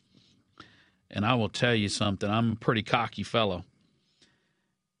morning, and I will tell you something. I'm a pretty cocky fellow,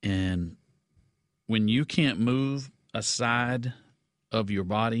 and when you can't move a side of your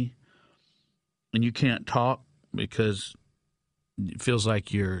body and you can't talk because it feels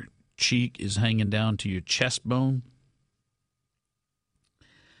like your cheek is hanging down to your chest bone,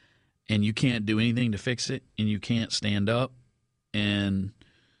 and you can't do anything to fix it, and you can't stand up, and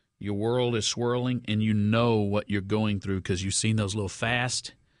your world is swirling, and you know what you're going through because you've seen those little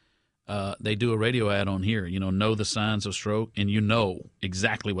fast. They do a radio ad on here, know the signs of stroke, and you know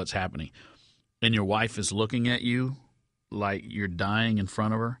exactly what's happening. And your wife is looking at you like you're dying in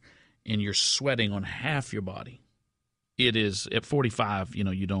front of her, and you're sweating on half your body. It is, at 45,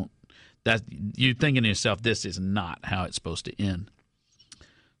 you're thinking to yourself, this is not how it's supposed to end.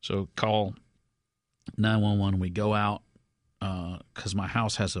 So call 911, and we go out because my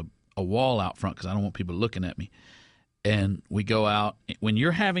house has a wall out front because I don't want people looking at me. And we go out. When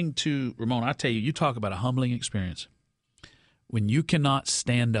you're having to, Ramon, I tell you, you talk about a humbling experience. When you cannot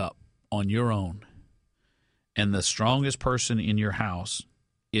stand up on your own, and the strongest person in your house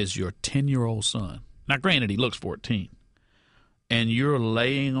is your 10-year-old son. Now, granted, he looks 14. And you're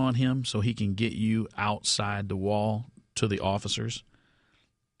laying on him so he can get you outside the wall to the officers.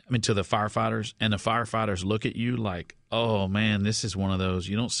 To the firefighters, and the firefighters look at you like, oh, man, this is one of those.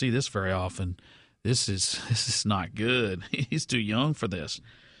 You don't see this very often. This is not good. He's too young for this.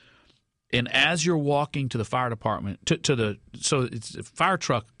 And as you're walking to the fire department, so it's a fire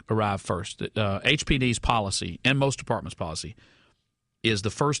truck arrived first. HPD's policy and most departments' policy is the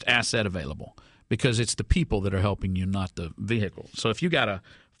first asset available because it's the people that are helping you, not the vehicle. So if you got a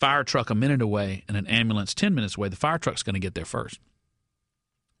fire truck a minute away and an ambulance 10 minutes away, the fire truck's going to get there first.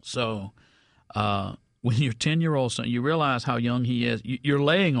 So when your 10-year-old son, you realize how young he is. You're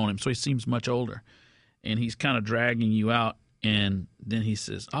laying on him, so he seems much older. And he's kind of dragging you out. And then he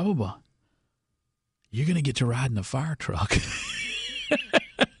says, Ababa, you're going to get to ride in the fire truck.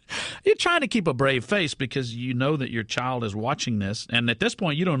 You're trying to keep a brave face because you know that your child is watching this. And at this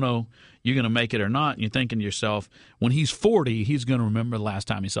point, you don't know you're going to make it or not. And you're thinking to yourself, when he's 40, he's going to remember the last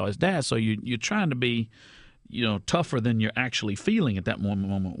time he saw his dad. So you're trying to be tougher than you're actually feeling at that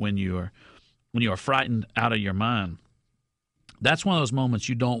moment when you are frightened out of your mind. That's one of those moments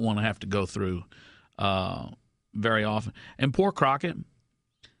you don't want to have to go through very often. And poor Crockett,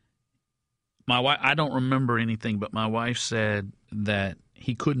 my wife, I don't remember anything, but my wife said that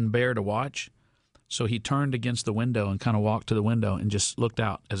he couldn't bear to watch, so he turned against the window and kind of walked to the window and just looked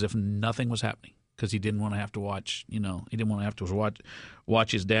out as if nothing was happening because he didn't want to have to watch, he didn't want to have to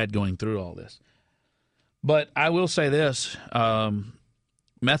watch his dad going through all this. But I will say this,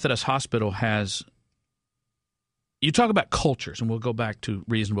 Methodist Hospital has, you talk about cultures, and we'll go back to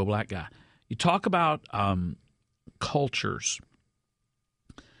Reasonable Black Guy. You talk about cultures.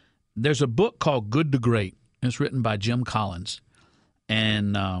 There's a book called Good to Great. It's written by Jim Collins.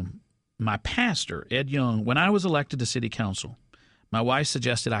 And my pastor, Ed Young, when I was elected to city council, my wife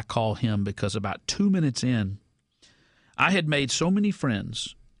suggested I call him because about 2 minutes in, I had made so many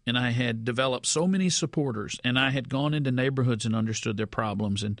friends and I had developed so many supporters, and I had gone into neighborhoods and understood their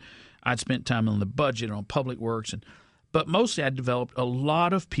problems, and I'd spent time on the budget, on public works, but mostly I developed a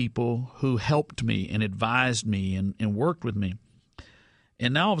lot of people who helped me and advised me and worked with me.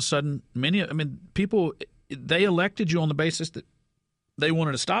 And now all of a sudden, people, they elected you on the basis that they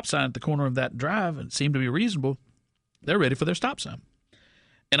wanted a stop sign at the corner of that drive and it seemed to be reasonable. They're ready for their stop sign.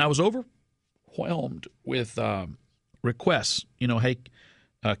 And I was overwhelmed with requests, hey,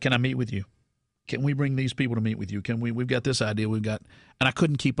 can I meet with you? Can we bring these people to meet with you? We've got this idea, and I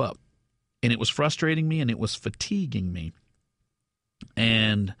couldn't keep up. And it was frustrating me and it was fatiguing me.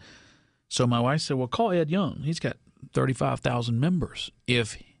 And so my wife said, well, call Ed Young. He's got 35,000 members.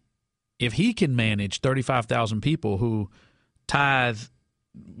 If he can manage 35,000 people who tithe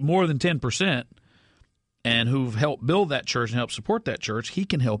more than 10% and who've helped build that church and help support that church, he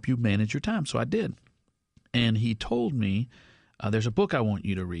can help you manage your time. So I did. And he told me, there's a book I want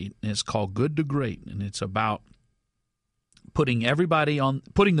you to read, and it's called Good to Great, and it's about putting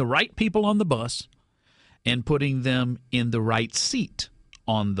the right people on the bus and putting them in the right seat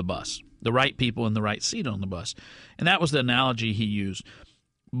on the bus, the right people in the right seat on the bus. And that was the analogy he used.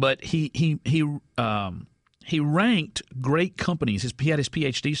 But he ranked great companies. He had his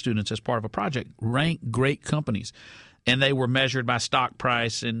PhD students as part of a project rank great companies, and they were measured by stock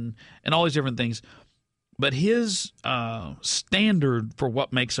price and all these different things. But his standard for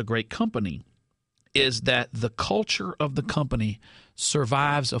what makes a great company is that the culture of the company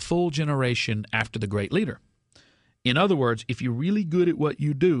survives a full generation after the great leader. In other words, if you're really good at what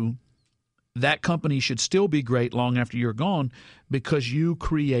you do, that company should still be great long after you're gone because you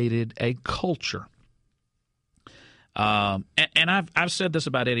created a culture. And I've said this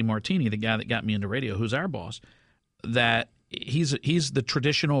about Eddie Martini, the guy that got me into radio, who's our boss, that he's the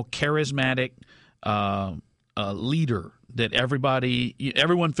traditional charismatic leader that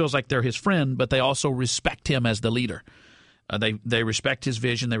everyone feels like they're his friend, but they also respect him as the leader. They respect his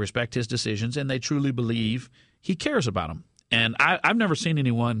vision, they respect his decisions, and they truly believe he cares about them. And I've never seen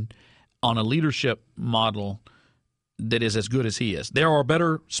anyone on a leadership model that is as good as he is. There are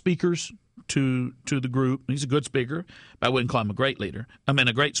better speakers to the group. He's a good speaker, but I wouldn't call him a great leader.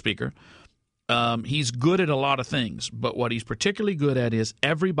 A great speaker. He's good at a lot of things, but what he's particularly good at is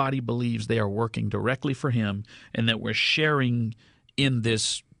everybody believes they are working directly for him and that we're sharing in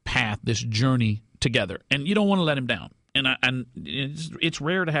this path, this journey together. And you don't want to let him down. And it's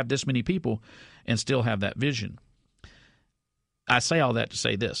rare to have this many people and still have that vision. I say all that to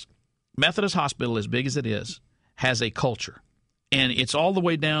say this. Methodist Hospital, as big as it is, has a culture. And it's all the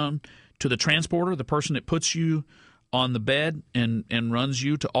way down to the transporter, the person that puts you on the bed and runs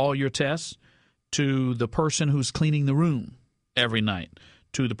you to all your tests, to the person who's cleaning the room every night,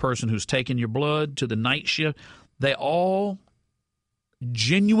 to the person who's taking your blood, to the night shift. They all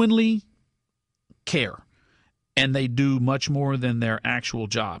genuinely care, and they do much more than their actual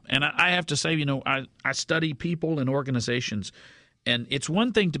job. And I have to say, I study people and organizations, and it's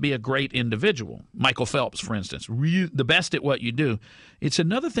one thing to be a great individual. Michael Phelps, for instance, the best at what you do. It's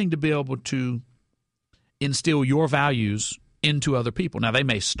another thing to be able to instill your values into other people. Now, they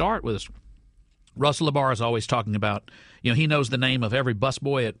may start with Russell LeBar is always talking about, he knows the name of every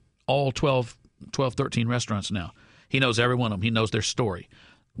busboy at all 12, 13 restaurants now. He knows every one of them. He knows their story.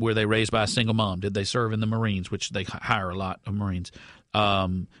 Were they raised by a single mom? Did they serve in the Marines, which they hire a lot of Marines?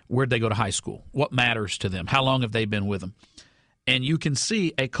 Where'd they go to high school? What matters to them? How long have they been with them? And you can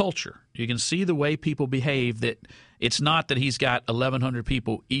see a culture. You can see the way people behave, that it's not that he's got 1,100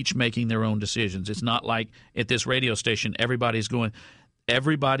 people each making their own decisions. It's not like at this radio station everybody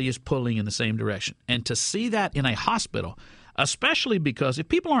is pulling in the same direction. And to see that in a hospital, especially because if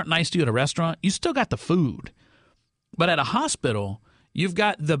people aren't nice to you at a restaurant, you still got the food. But at a hospital, you've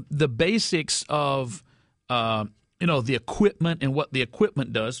got the basics of the equipment and what the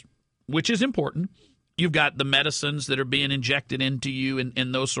equipment does, which is important. You've got the medicines that are being injected into you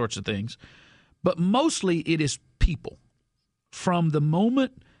and those sorts of things. But mostly it is people. From the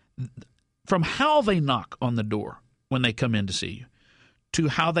moment from how they knock on the door when they come in to see you, to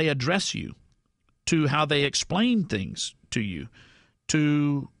how they address you, to how they explain things to you,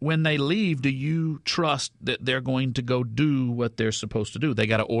 to when they leave, do you trust that they're going to go do what they're supposed to do? They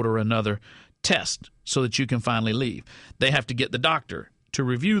got to order another test so that you can finally leave. They have to get the doctor to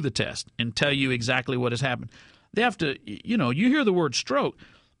review the test and tell you exactly what has happened. They have to, you hear the word stroke.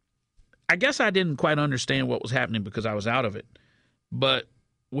 I guess I didn't quite understand what was happening because I was out of it. But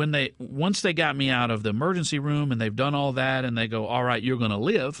once they got me out of the emergency room and they've done all that and they go, all right, you're going to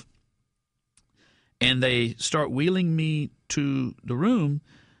live, and they start wheeling me to the room,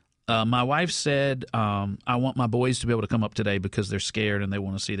 my wife said, I want my boys to be able to come up today because they're scared and they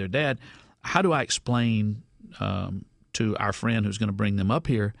want to see their dad. How do I explain to our friend who's going to bring them up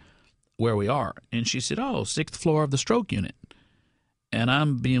here where we are? And she said, 6th floor of the stroke unit. And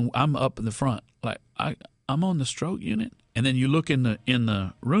I'm up in the front, like I'm on the stroke unit. And then you look in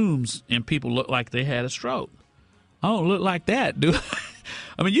the rooms and people look like they had a stroke. I don't look like that, do I?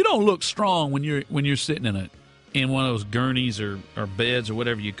 I mean, you don't look strong when you're sitting in one of those gurneys or beds or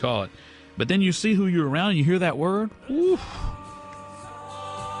whatever you call it. But then you see who you're around and you hear that word. Oof.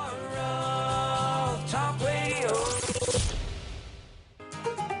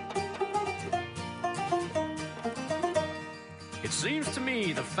 It seems to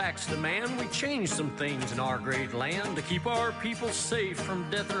me the facts demand we change some things in our great land to keep our people safe from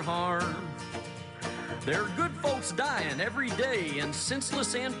death or harm. There are good folks dying every day in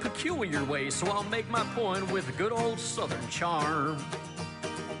senseless and peculiar ways, so I'll make my point with good old Southern charm.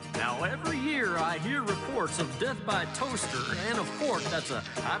 Now every year I hear reports of death by toaster, and of course that's a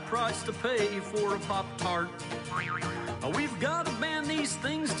high price to pay for a Pop-Tart. We've got to ban these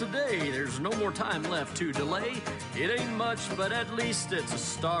things today. There's no more time left to delay. It ain't much, but at least it's a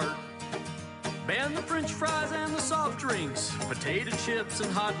start. Ban the french fries and the soft drinks, potato chips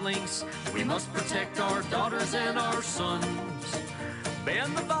and hot links. We must protect our daughters and our sons.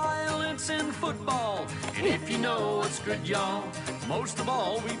 Ban the violence in football, and if you know what's good, y'all, most of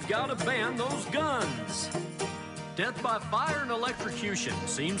all, we've got to ban those guns. Death by fire and electrocution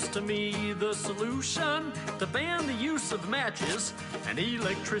seems to me the solution, to ban the use of matches and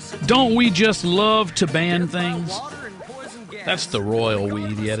electricity. Don't we just love to ban things? That's the royal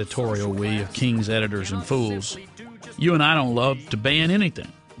we, the editorial we of kings, editors, and fools. You and I don't love to ban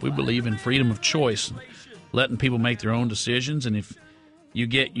anything. We believe in freedom of choice and letting people make their own decisions, and if you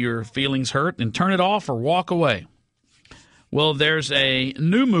get your feelings hurt, then turn it off or walk away. Well, there's a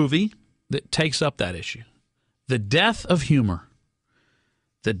new movie that takes up that issue. The Death of Humor.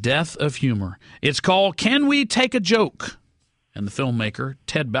 The Death of Humor. It's called Can We Take a Joke? And the filmmaker,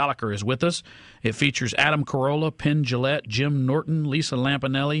 Ted Balaker, is with us. It features Adam Carolla, Penn Jillette, Jim Norton, Lisa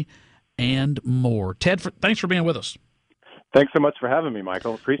Lampanelli, and more. Ted, thanks for being with us. Thanks so much for having me,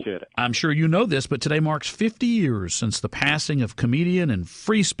 Michael. Appreciate it. I'm sure you know this, but today marks 50 years since the passing of comedian and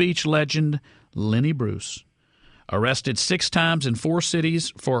free speech legend Lenny Bruce. Arrested 6 times in 4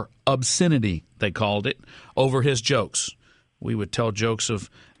 cities for obscenity, they called it, over his jokes. We would tell jokes of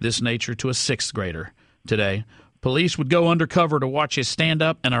this nature to a 6th grader today. Police would go undercover to watch his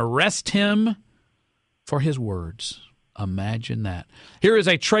stand-up and arrest him for his words. Imagine that. Here is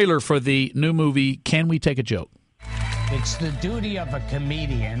a trailer for the new movie, Can We Take a Joke? It's the duty of a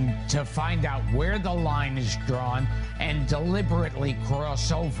comedian to find out where the line is drawn and deliberately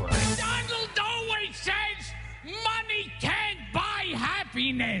cross over it. Donald always says money can't buy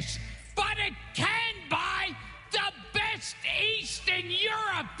happiness, but it can buy the best Eastern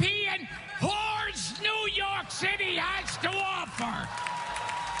European whores New York City has to offer.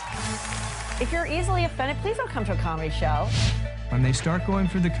 If you're easily offended, please don't come to a comedy show. When they start going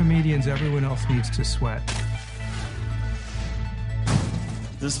for the comedians, everyone else needs to sweat.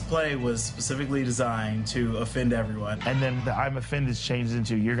 This play was specifically designed to offend everyone. And then the I'm offended changed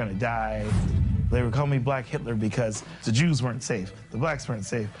into you're gonna die. They would call me Black Hitler because the Jews weren't safe. The blacks weren't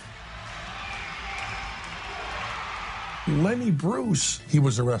safe. Lenny Bruce, he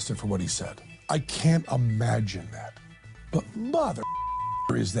was arrested for what he said. I can't imagine that. But mother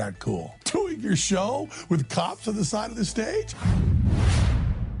is that cool. Doing your show with cops on the side of the stage?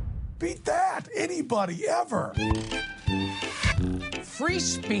 Beat that. Anybody ever. Free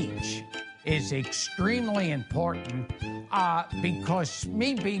speech is extremely important because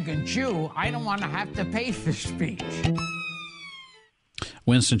me being a Jew, I don't want to have to pay for speech.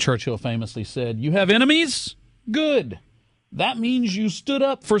 Winston Churchill famously said, "You have enemies? Good. That means you stood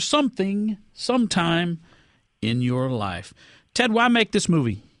up for something sometime in your life." Ted, why make this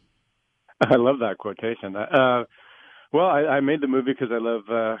movie? I love that quotation. Well, I made the movie because I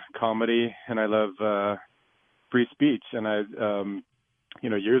love comedy and I love free speech, and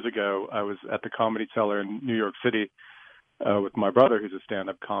years ago, I was at the Comedy Cellar in New York City with my brother, who's a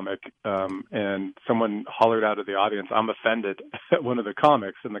stand-up comic, and someone hollered out of the audience, "I'm offended," at one of the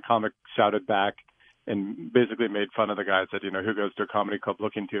comics, and the comic shouted back and basically made fun of the guy, said, who goes to a comedy club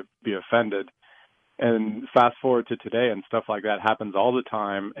looking to be offended? And fast forward to today, and stuff like that happens all the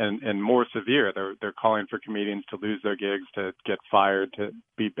time, and more severe. They're calling for comedians to lose their gigs, to get fired, to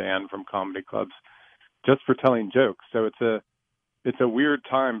be banned from comedy clubs, just for telling jokes. So it's a weird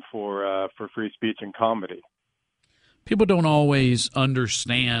time for free speech and comedy. People don't always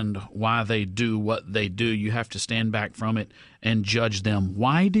understand why they do what they do. You have to stand back from it and judge them.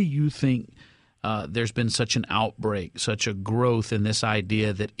 Why do you think there's been such an outbreak, such a growth in this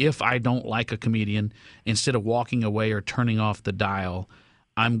idea that if I don't like a comedian, instead of walking away or turning off the dial,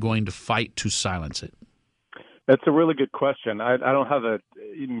 I'm going to fight to silence it? That's a really good question. I don't have a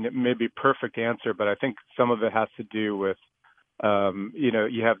maybe perfect answer, but I think some of it has to do with,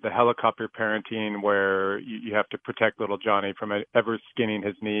 you have the helicopter parenting where you have to protect little Johnny from ever skinning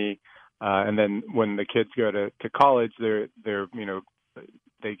his knee. And then when the kids go to college, they're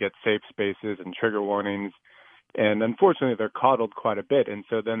they get safe spaces and trigger warnings. And unfortunately, they're coddled quite a bit. And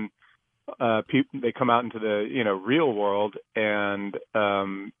so then they come out into the, real world and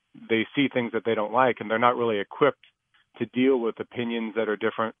they see things that they don't like, and they're not really equipped to deal with opinions that are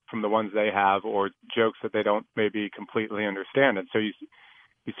different from the ones they have, or jokes that they don't maybe completely understand. And so you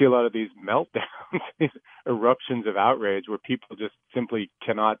see a lot of these meltdowns, these eruptions of outrage where people just simply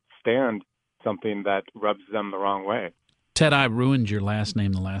cannot stand something that rubs them the wrong way. Ted, I ruined your last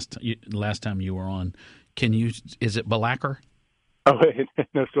name the last time you were on. Is it Balaker? Oh,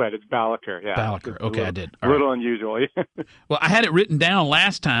 no sweat. It's Balaker. Yeah, Balaker. Okay, I did. A little unusual. Well, I had it written down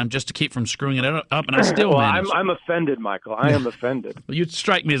last time just to keep from screwing it up, and I still managed. I'm offended, Michael. I am offended. You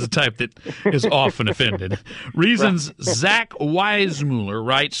strike me as a type that is often offended. Reasons. Zach Weismuller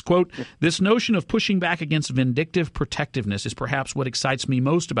writes, quote, "This notion of pushing back against vindictive protectiveness is perhaps what excites me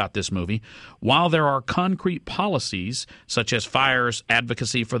most about this movie. While there are concrete policies, such as FIRE's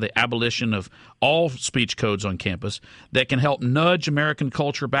advocacy for the abolition of all speech codes on campus, that can help nudge American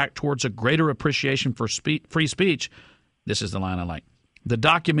culture back towards a greater appreciation for free speech," this is the line I like, "the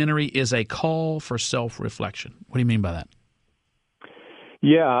documentary is a call for self-reflection." What do you mean by that?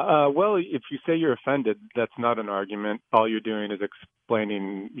 Yeah, well, if you say you're offended, that's not an argument. All you're doing is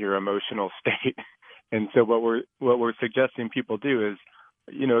explaining your emotional state. And so what we're suggesting people do is,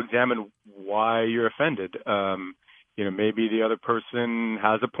 examine why you're offended. Maybe the other person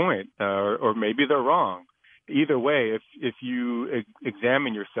has a point, or maybe they're wrong. Either way, if you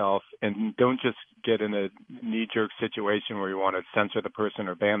examine yourself and don't just get in a knee-jerk situation where you want to censor the person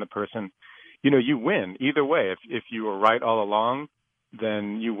or ban the person, you win. Either way, if you were right all along,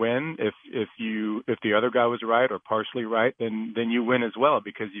 then you win. If the other guy was right or partially right, then you win as well,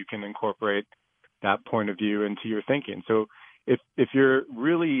 because you can incorporate that point of view into your thinking. So if you're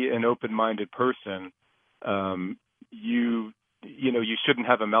really an open-minded person, you shouldn't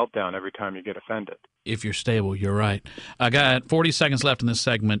have a meltdown every time you get offended. If you're stable, you're right. I got 40 seconds left in this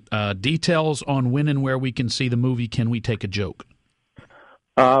segment. Details on when and where we can see the movie Can We Take a Joke?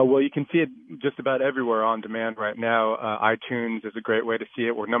 Well, you can see it just about everywhere on demand right now. iTunes is a great way to see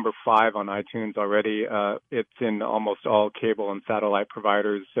it. We're number 5 on iTunes already. It's in almost all cable and satellite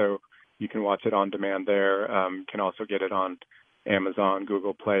providers, so you can watch it on demand there. You can also get it on Amazon,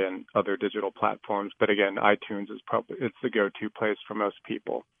 Google Play, and other digital platforms. But again, iTunes it's the go-to place for most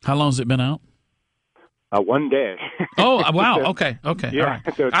people. How long has it been out? 1 day. Oh, wow. Okay. Yeah, All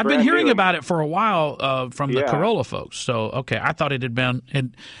right. So I've been hearing about it for a while from the Corolla folks. So, okay. I thought it had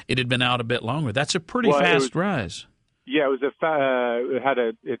been out a bit longer. That's a pretty fast rise. Yeah,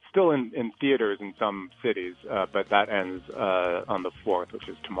 it's still in theaters in some cities, but that ends on the 4th, which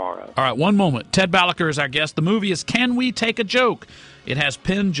is tomorrow. All right, one moment. Ted Balaker is our guest. The movie is Can We Take a Joke? It has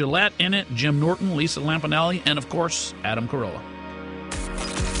Penn Jillette in it, Jim Norton, Lisa Lampanelli, and, of course, Adam Carolla.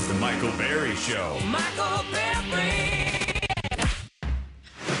 The Michael Berry Show. Michael Berry.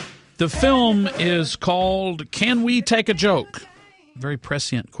 The film is called Can We Take a Joke? Very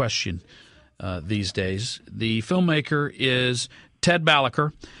prescient question these days. The filmmaker is Ted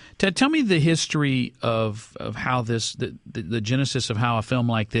Balaker. Ted, tell me the history of how the genesis of how a film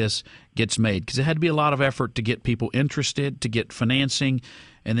like this gets made, because it had to be a lot of effort to get people interested, to get financing,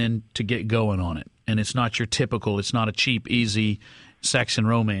 and then to get going on it. And it's not it's not a cheap, easy sex and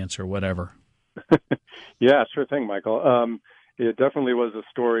romance or whatever. Yeah, sure thing, Michael. It definitely was a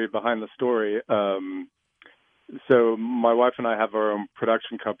story behind the story. So my wife and I have our own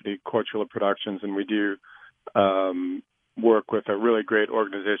production company, Courtula Productions, and we do work with a really great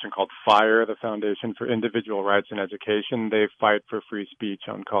organization called FIRE, the Foundation for Individual Rights in Education. They fight for free speech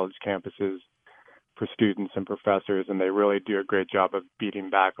on college campuses for students and professors, and they really do a great job of beating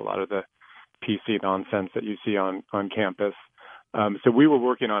back a lot of the PC nonsense that you see on campus. So we were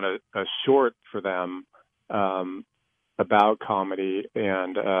working on a short for them about comedy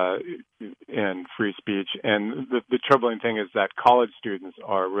and free speech. And the troubling thing is that college students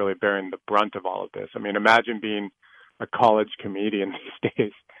are really bearing the brunt of all of this. I mean, imagine being a college comedian these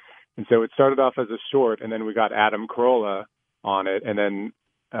days. And so it started off as a short, and then we got Adam Carolla on it, and then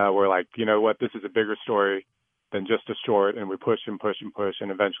we're like, you know what, this is a bigger story than just a short, and we pushed and pushed and pushed,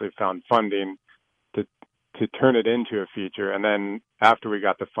 and eventually found funding to turn it into a feature. And then after we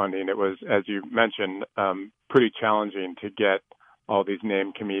got the funding, it was, as you mentioned, pretty challenging to get all these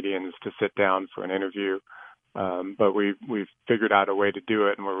named comedians to sit down for an interview. But we've figured out a way to do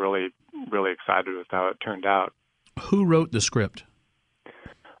it, and we're really, really excited with how it turned out. Who wrote the script?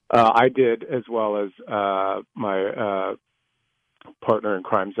 I did, as well as my partner in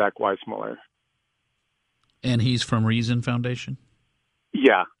crime, Zach Weissmuller. And he's from Reason Foundation?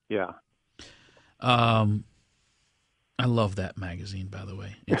 Yeah. I love that magazine, by the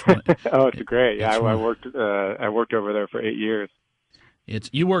way. It's great. Yeah, I worked over there for 8 years.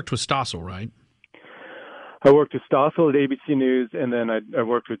 You worked with Stossel, right? I worked with Stossel at ABC News, and then I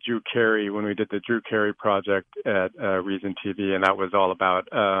worked with Drew Carey when we did the Drew Carey Project at Reason TV, and that was all about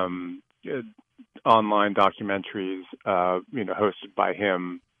online documentaries, hosted by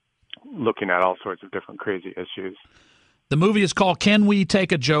him, looking at all sorts of different crazy issues. The movie is called Can We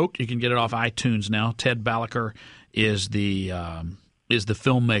Take a Joke? You can get it off iTunes now. Ted Balaker is the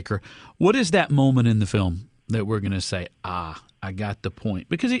filmmaker. What is that moment in the film that we're going to say, I got the point?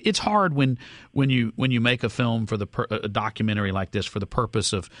 Because it's hard when you make a film for a documentary like this for the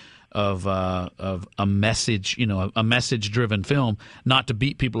purpose of a message, a message-driven film, not to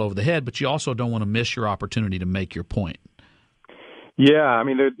beat people over the head, but you also don't want to miss your opportunity to make your point. Yeah, I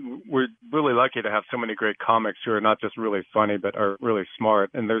mean, we're really lucky to have so many great comics who are not just really funny, but are really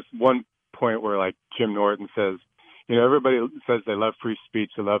smart. And there's one point where, like, Jim Norton says, everybody says they love free speech,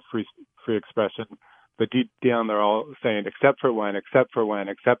 they love free expression, but deep down they're all saying, except for when.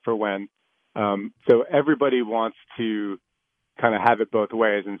 So everybody wants to kind of have it both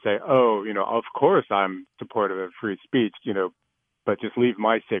ways and say, of course I'm supportive of free speech, but just leave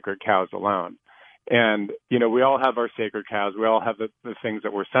my sacred cows alone. And, we all have our sacred cows. We all have the things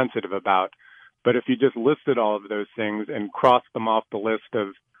that we're sensitive about. But if you just listed all of those things and crossed them off the list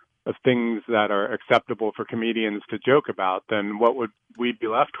of things that are acceptable for comedians to joke about, then what would we be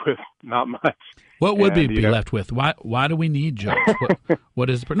left with? Not much. What would we be left with? Why do we need jokes? What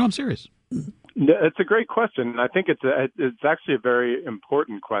is no, I'm serious. It's a great question. I think it's actually a very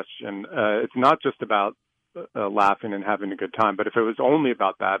important question. It's not just about laughing and having a good time, but if it was only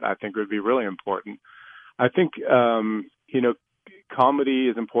about that, I think it would be really important. I think comedy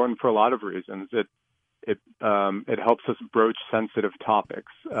is important for a lot of reasons. It helps us broach sensitive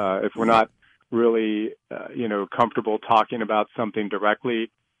topics. If we're not really comfortable talking about something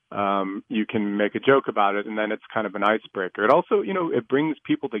directly, you can make a joke about it, and then it's kind of an icebreaker. It also it brings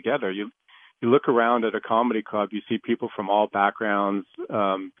people together. You look around at a comedy club, you see people from all backgrounds,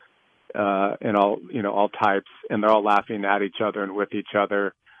 and all types, and they're all laughing at each other and with each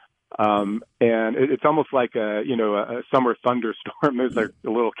other. And it's almost like a summer thunderstorm. There's like a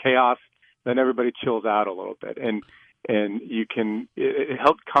little chaos, then everybody chills out a little bit, and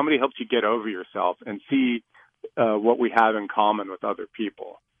comedy helps you get over yourself and see what we have in common with other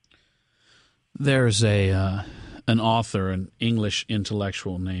people. There's an author, an English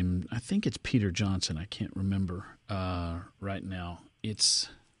intellectual named, I think it's Peter Johnson. I can't remember right now.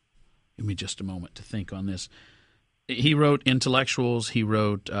 Give me just a moment to think on this. He wrote Intellectuals. He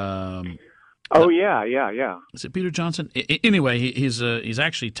wrote. Yeah. Is it Peter Johnson? Anyway, he's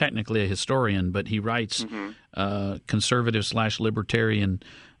actually technically a historian, but he writes conservative / libertarian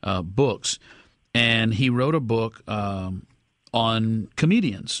books, and he wrote a book on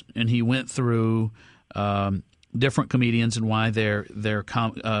comedians, and he went through different comedians and why they're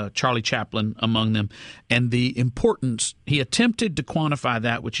Charlie Chaplin among them, and the importance. He attempted to quantify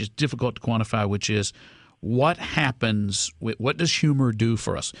that, which is difficult to quantify, which is what happens, what does humor do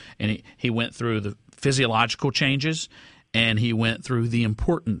for us? And he went through the physiological changes, and he went through the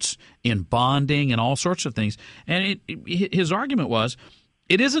importance in bonding and all sorts of things. And his argument was,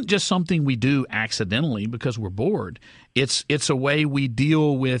 it isn't just something we do accidentally because we're bored. It's a way we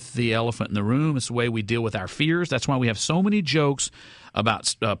deal with the elephant in the room. It's a way we deal with our fears. That's why we have so many jokes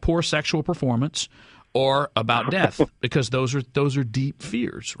about poor sexual performance or about death, because those are deep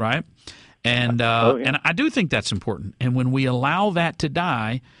fears, right? And and I do think that's important. And when we allow that to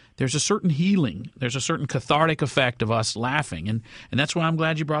die, there's a certain healing. There's a certain cathartic effect of us laughing. And that's why I'm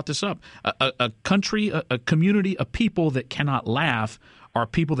glad you brought this up. A country, a community, a people that cannot laugh are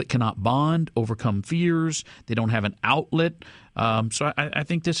people that cannot bond, overcome fears. They don't have an outlet. So I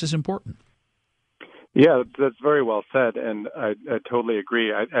think this is important. Yeah, that's very well said, and I totally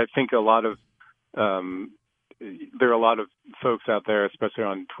agree. I think a lot of there are a lot of folks out there, especially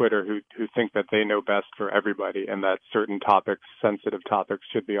on Twitter, who think that they know best for everybody and that certain topics, sensitive topics,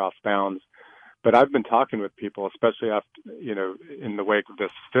 should be off bounds. But I've been talking with people, especially after, in the wake of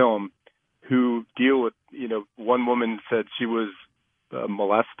this film, who deal with, one woman said she was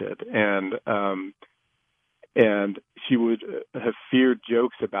molested, and she would have feared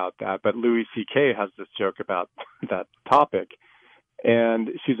jokes about that. But Louis C.K. has this joke about that topic. And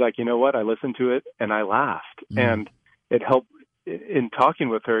she's like, you know what? I listened to it and I laughed. And it helped. In talking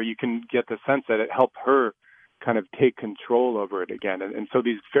with her, you can get the sense that it helped her kind of take control over it again. And so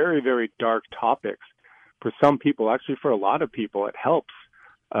these very, very dark topics, for some people, actually for a lot of people, it helps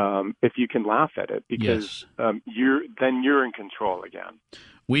if you can laugh at it, because you're in control again.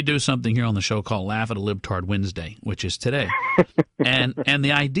 We do something here on the show called Laugh at a Libtard Wednesday, which is today. and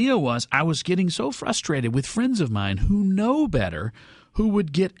the idea was, I was getting so frustrated with friends of mine who know better, who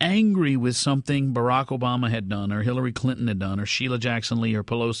would get angry with something Barack Obama had done or Hillary Clinton had done or Sheila Jackson Lee or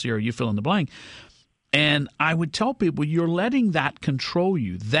Pelosi or you fill in the blank. And I would tell people, you're letting that control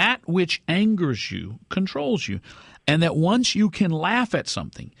you. That which angers you controls you. And that once you can laugh at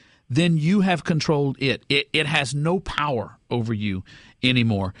something, then you have controlled it. It has no power over you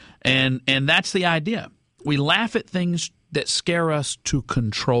anymore. And that's the idea. We laugh at things that scare us to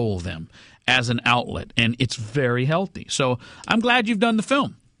control them as an outlet, and it's very healthy. So I'm glad you've done the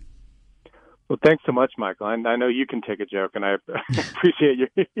film. Well, thanks so much, Michael. And I know you can take a joke, and I appreciate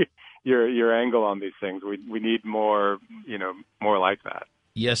your angle on these things. We need more like that.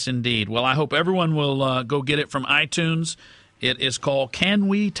 Yes, indeed. Well, I hope everyone will go get it from iTunes. It is called Can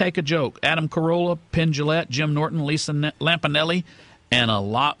We Take a Joke? Adam Carolla, Penn Jillette, Jim Norton, Lisa Lampanelli, and a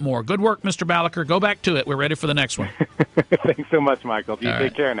lot more. Good work, Mr. Balaker. Go back to it. We're ready for the next one. Thanks so much, Michael. You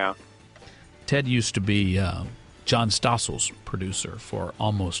take care now. Ted used to be John Stossel's producer for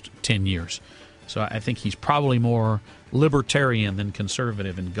almost 10 years. So I think he's probably more libertarian than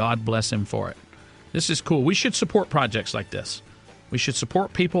conservative, and God bless him for it. This is cool. We should support projects like this. We should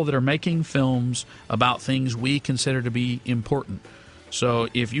support people that are making films about things we consider to be important. So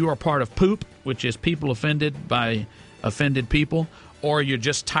if you are part of POOP, which is People Offended by Offended People, or you're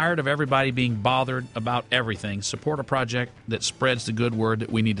just tired of everybody being bothered about everything, support a project that spreads the good word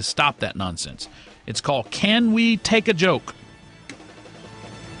that we need to stop that nonsense. It's called Can We Take a Joke?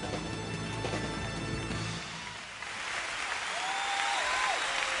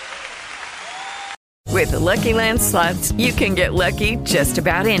 With the Lucky Land Slots, you can get lucky just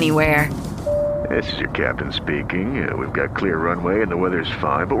about anywhere. This is your captain speaking. We've got clear runway and the weather's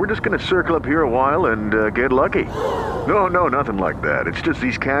fine, but we're just going to circle up here a while and get lucky. No, nothing like that. It's just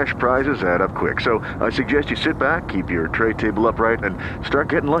these cash prizes add up quick. So I suggest you sit back, keep your tray table upright, and start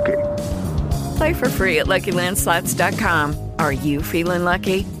getting lucky. Play for free at LuckyLandSlots.com. Are you feeling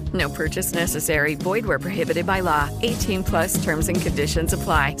lucky? No purchase necessary. Void where prohibited by law. 18+ terms and conditions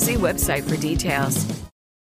apply. See website for details.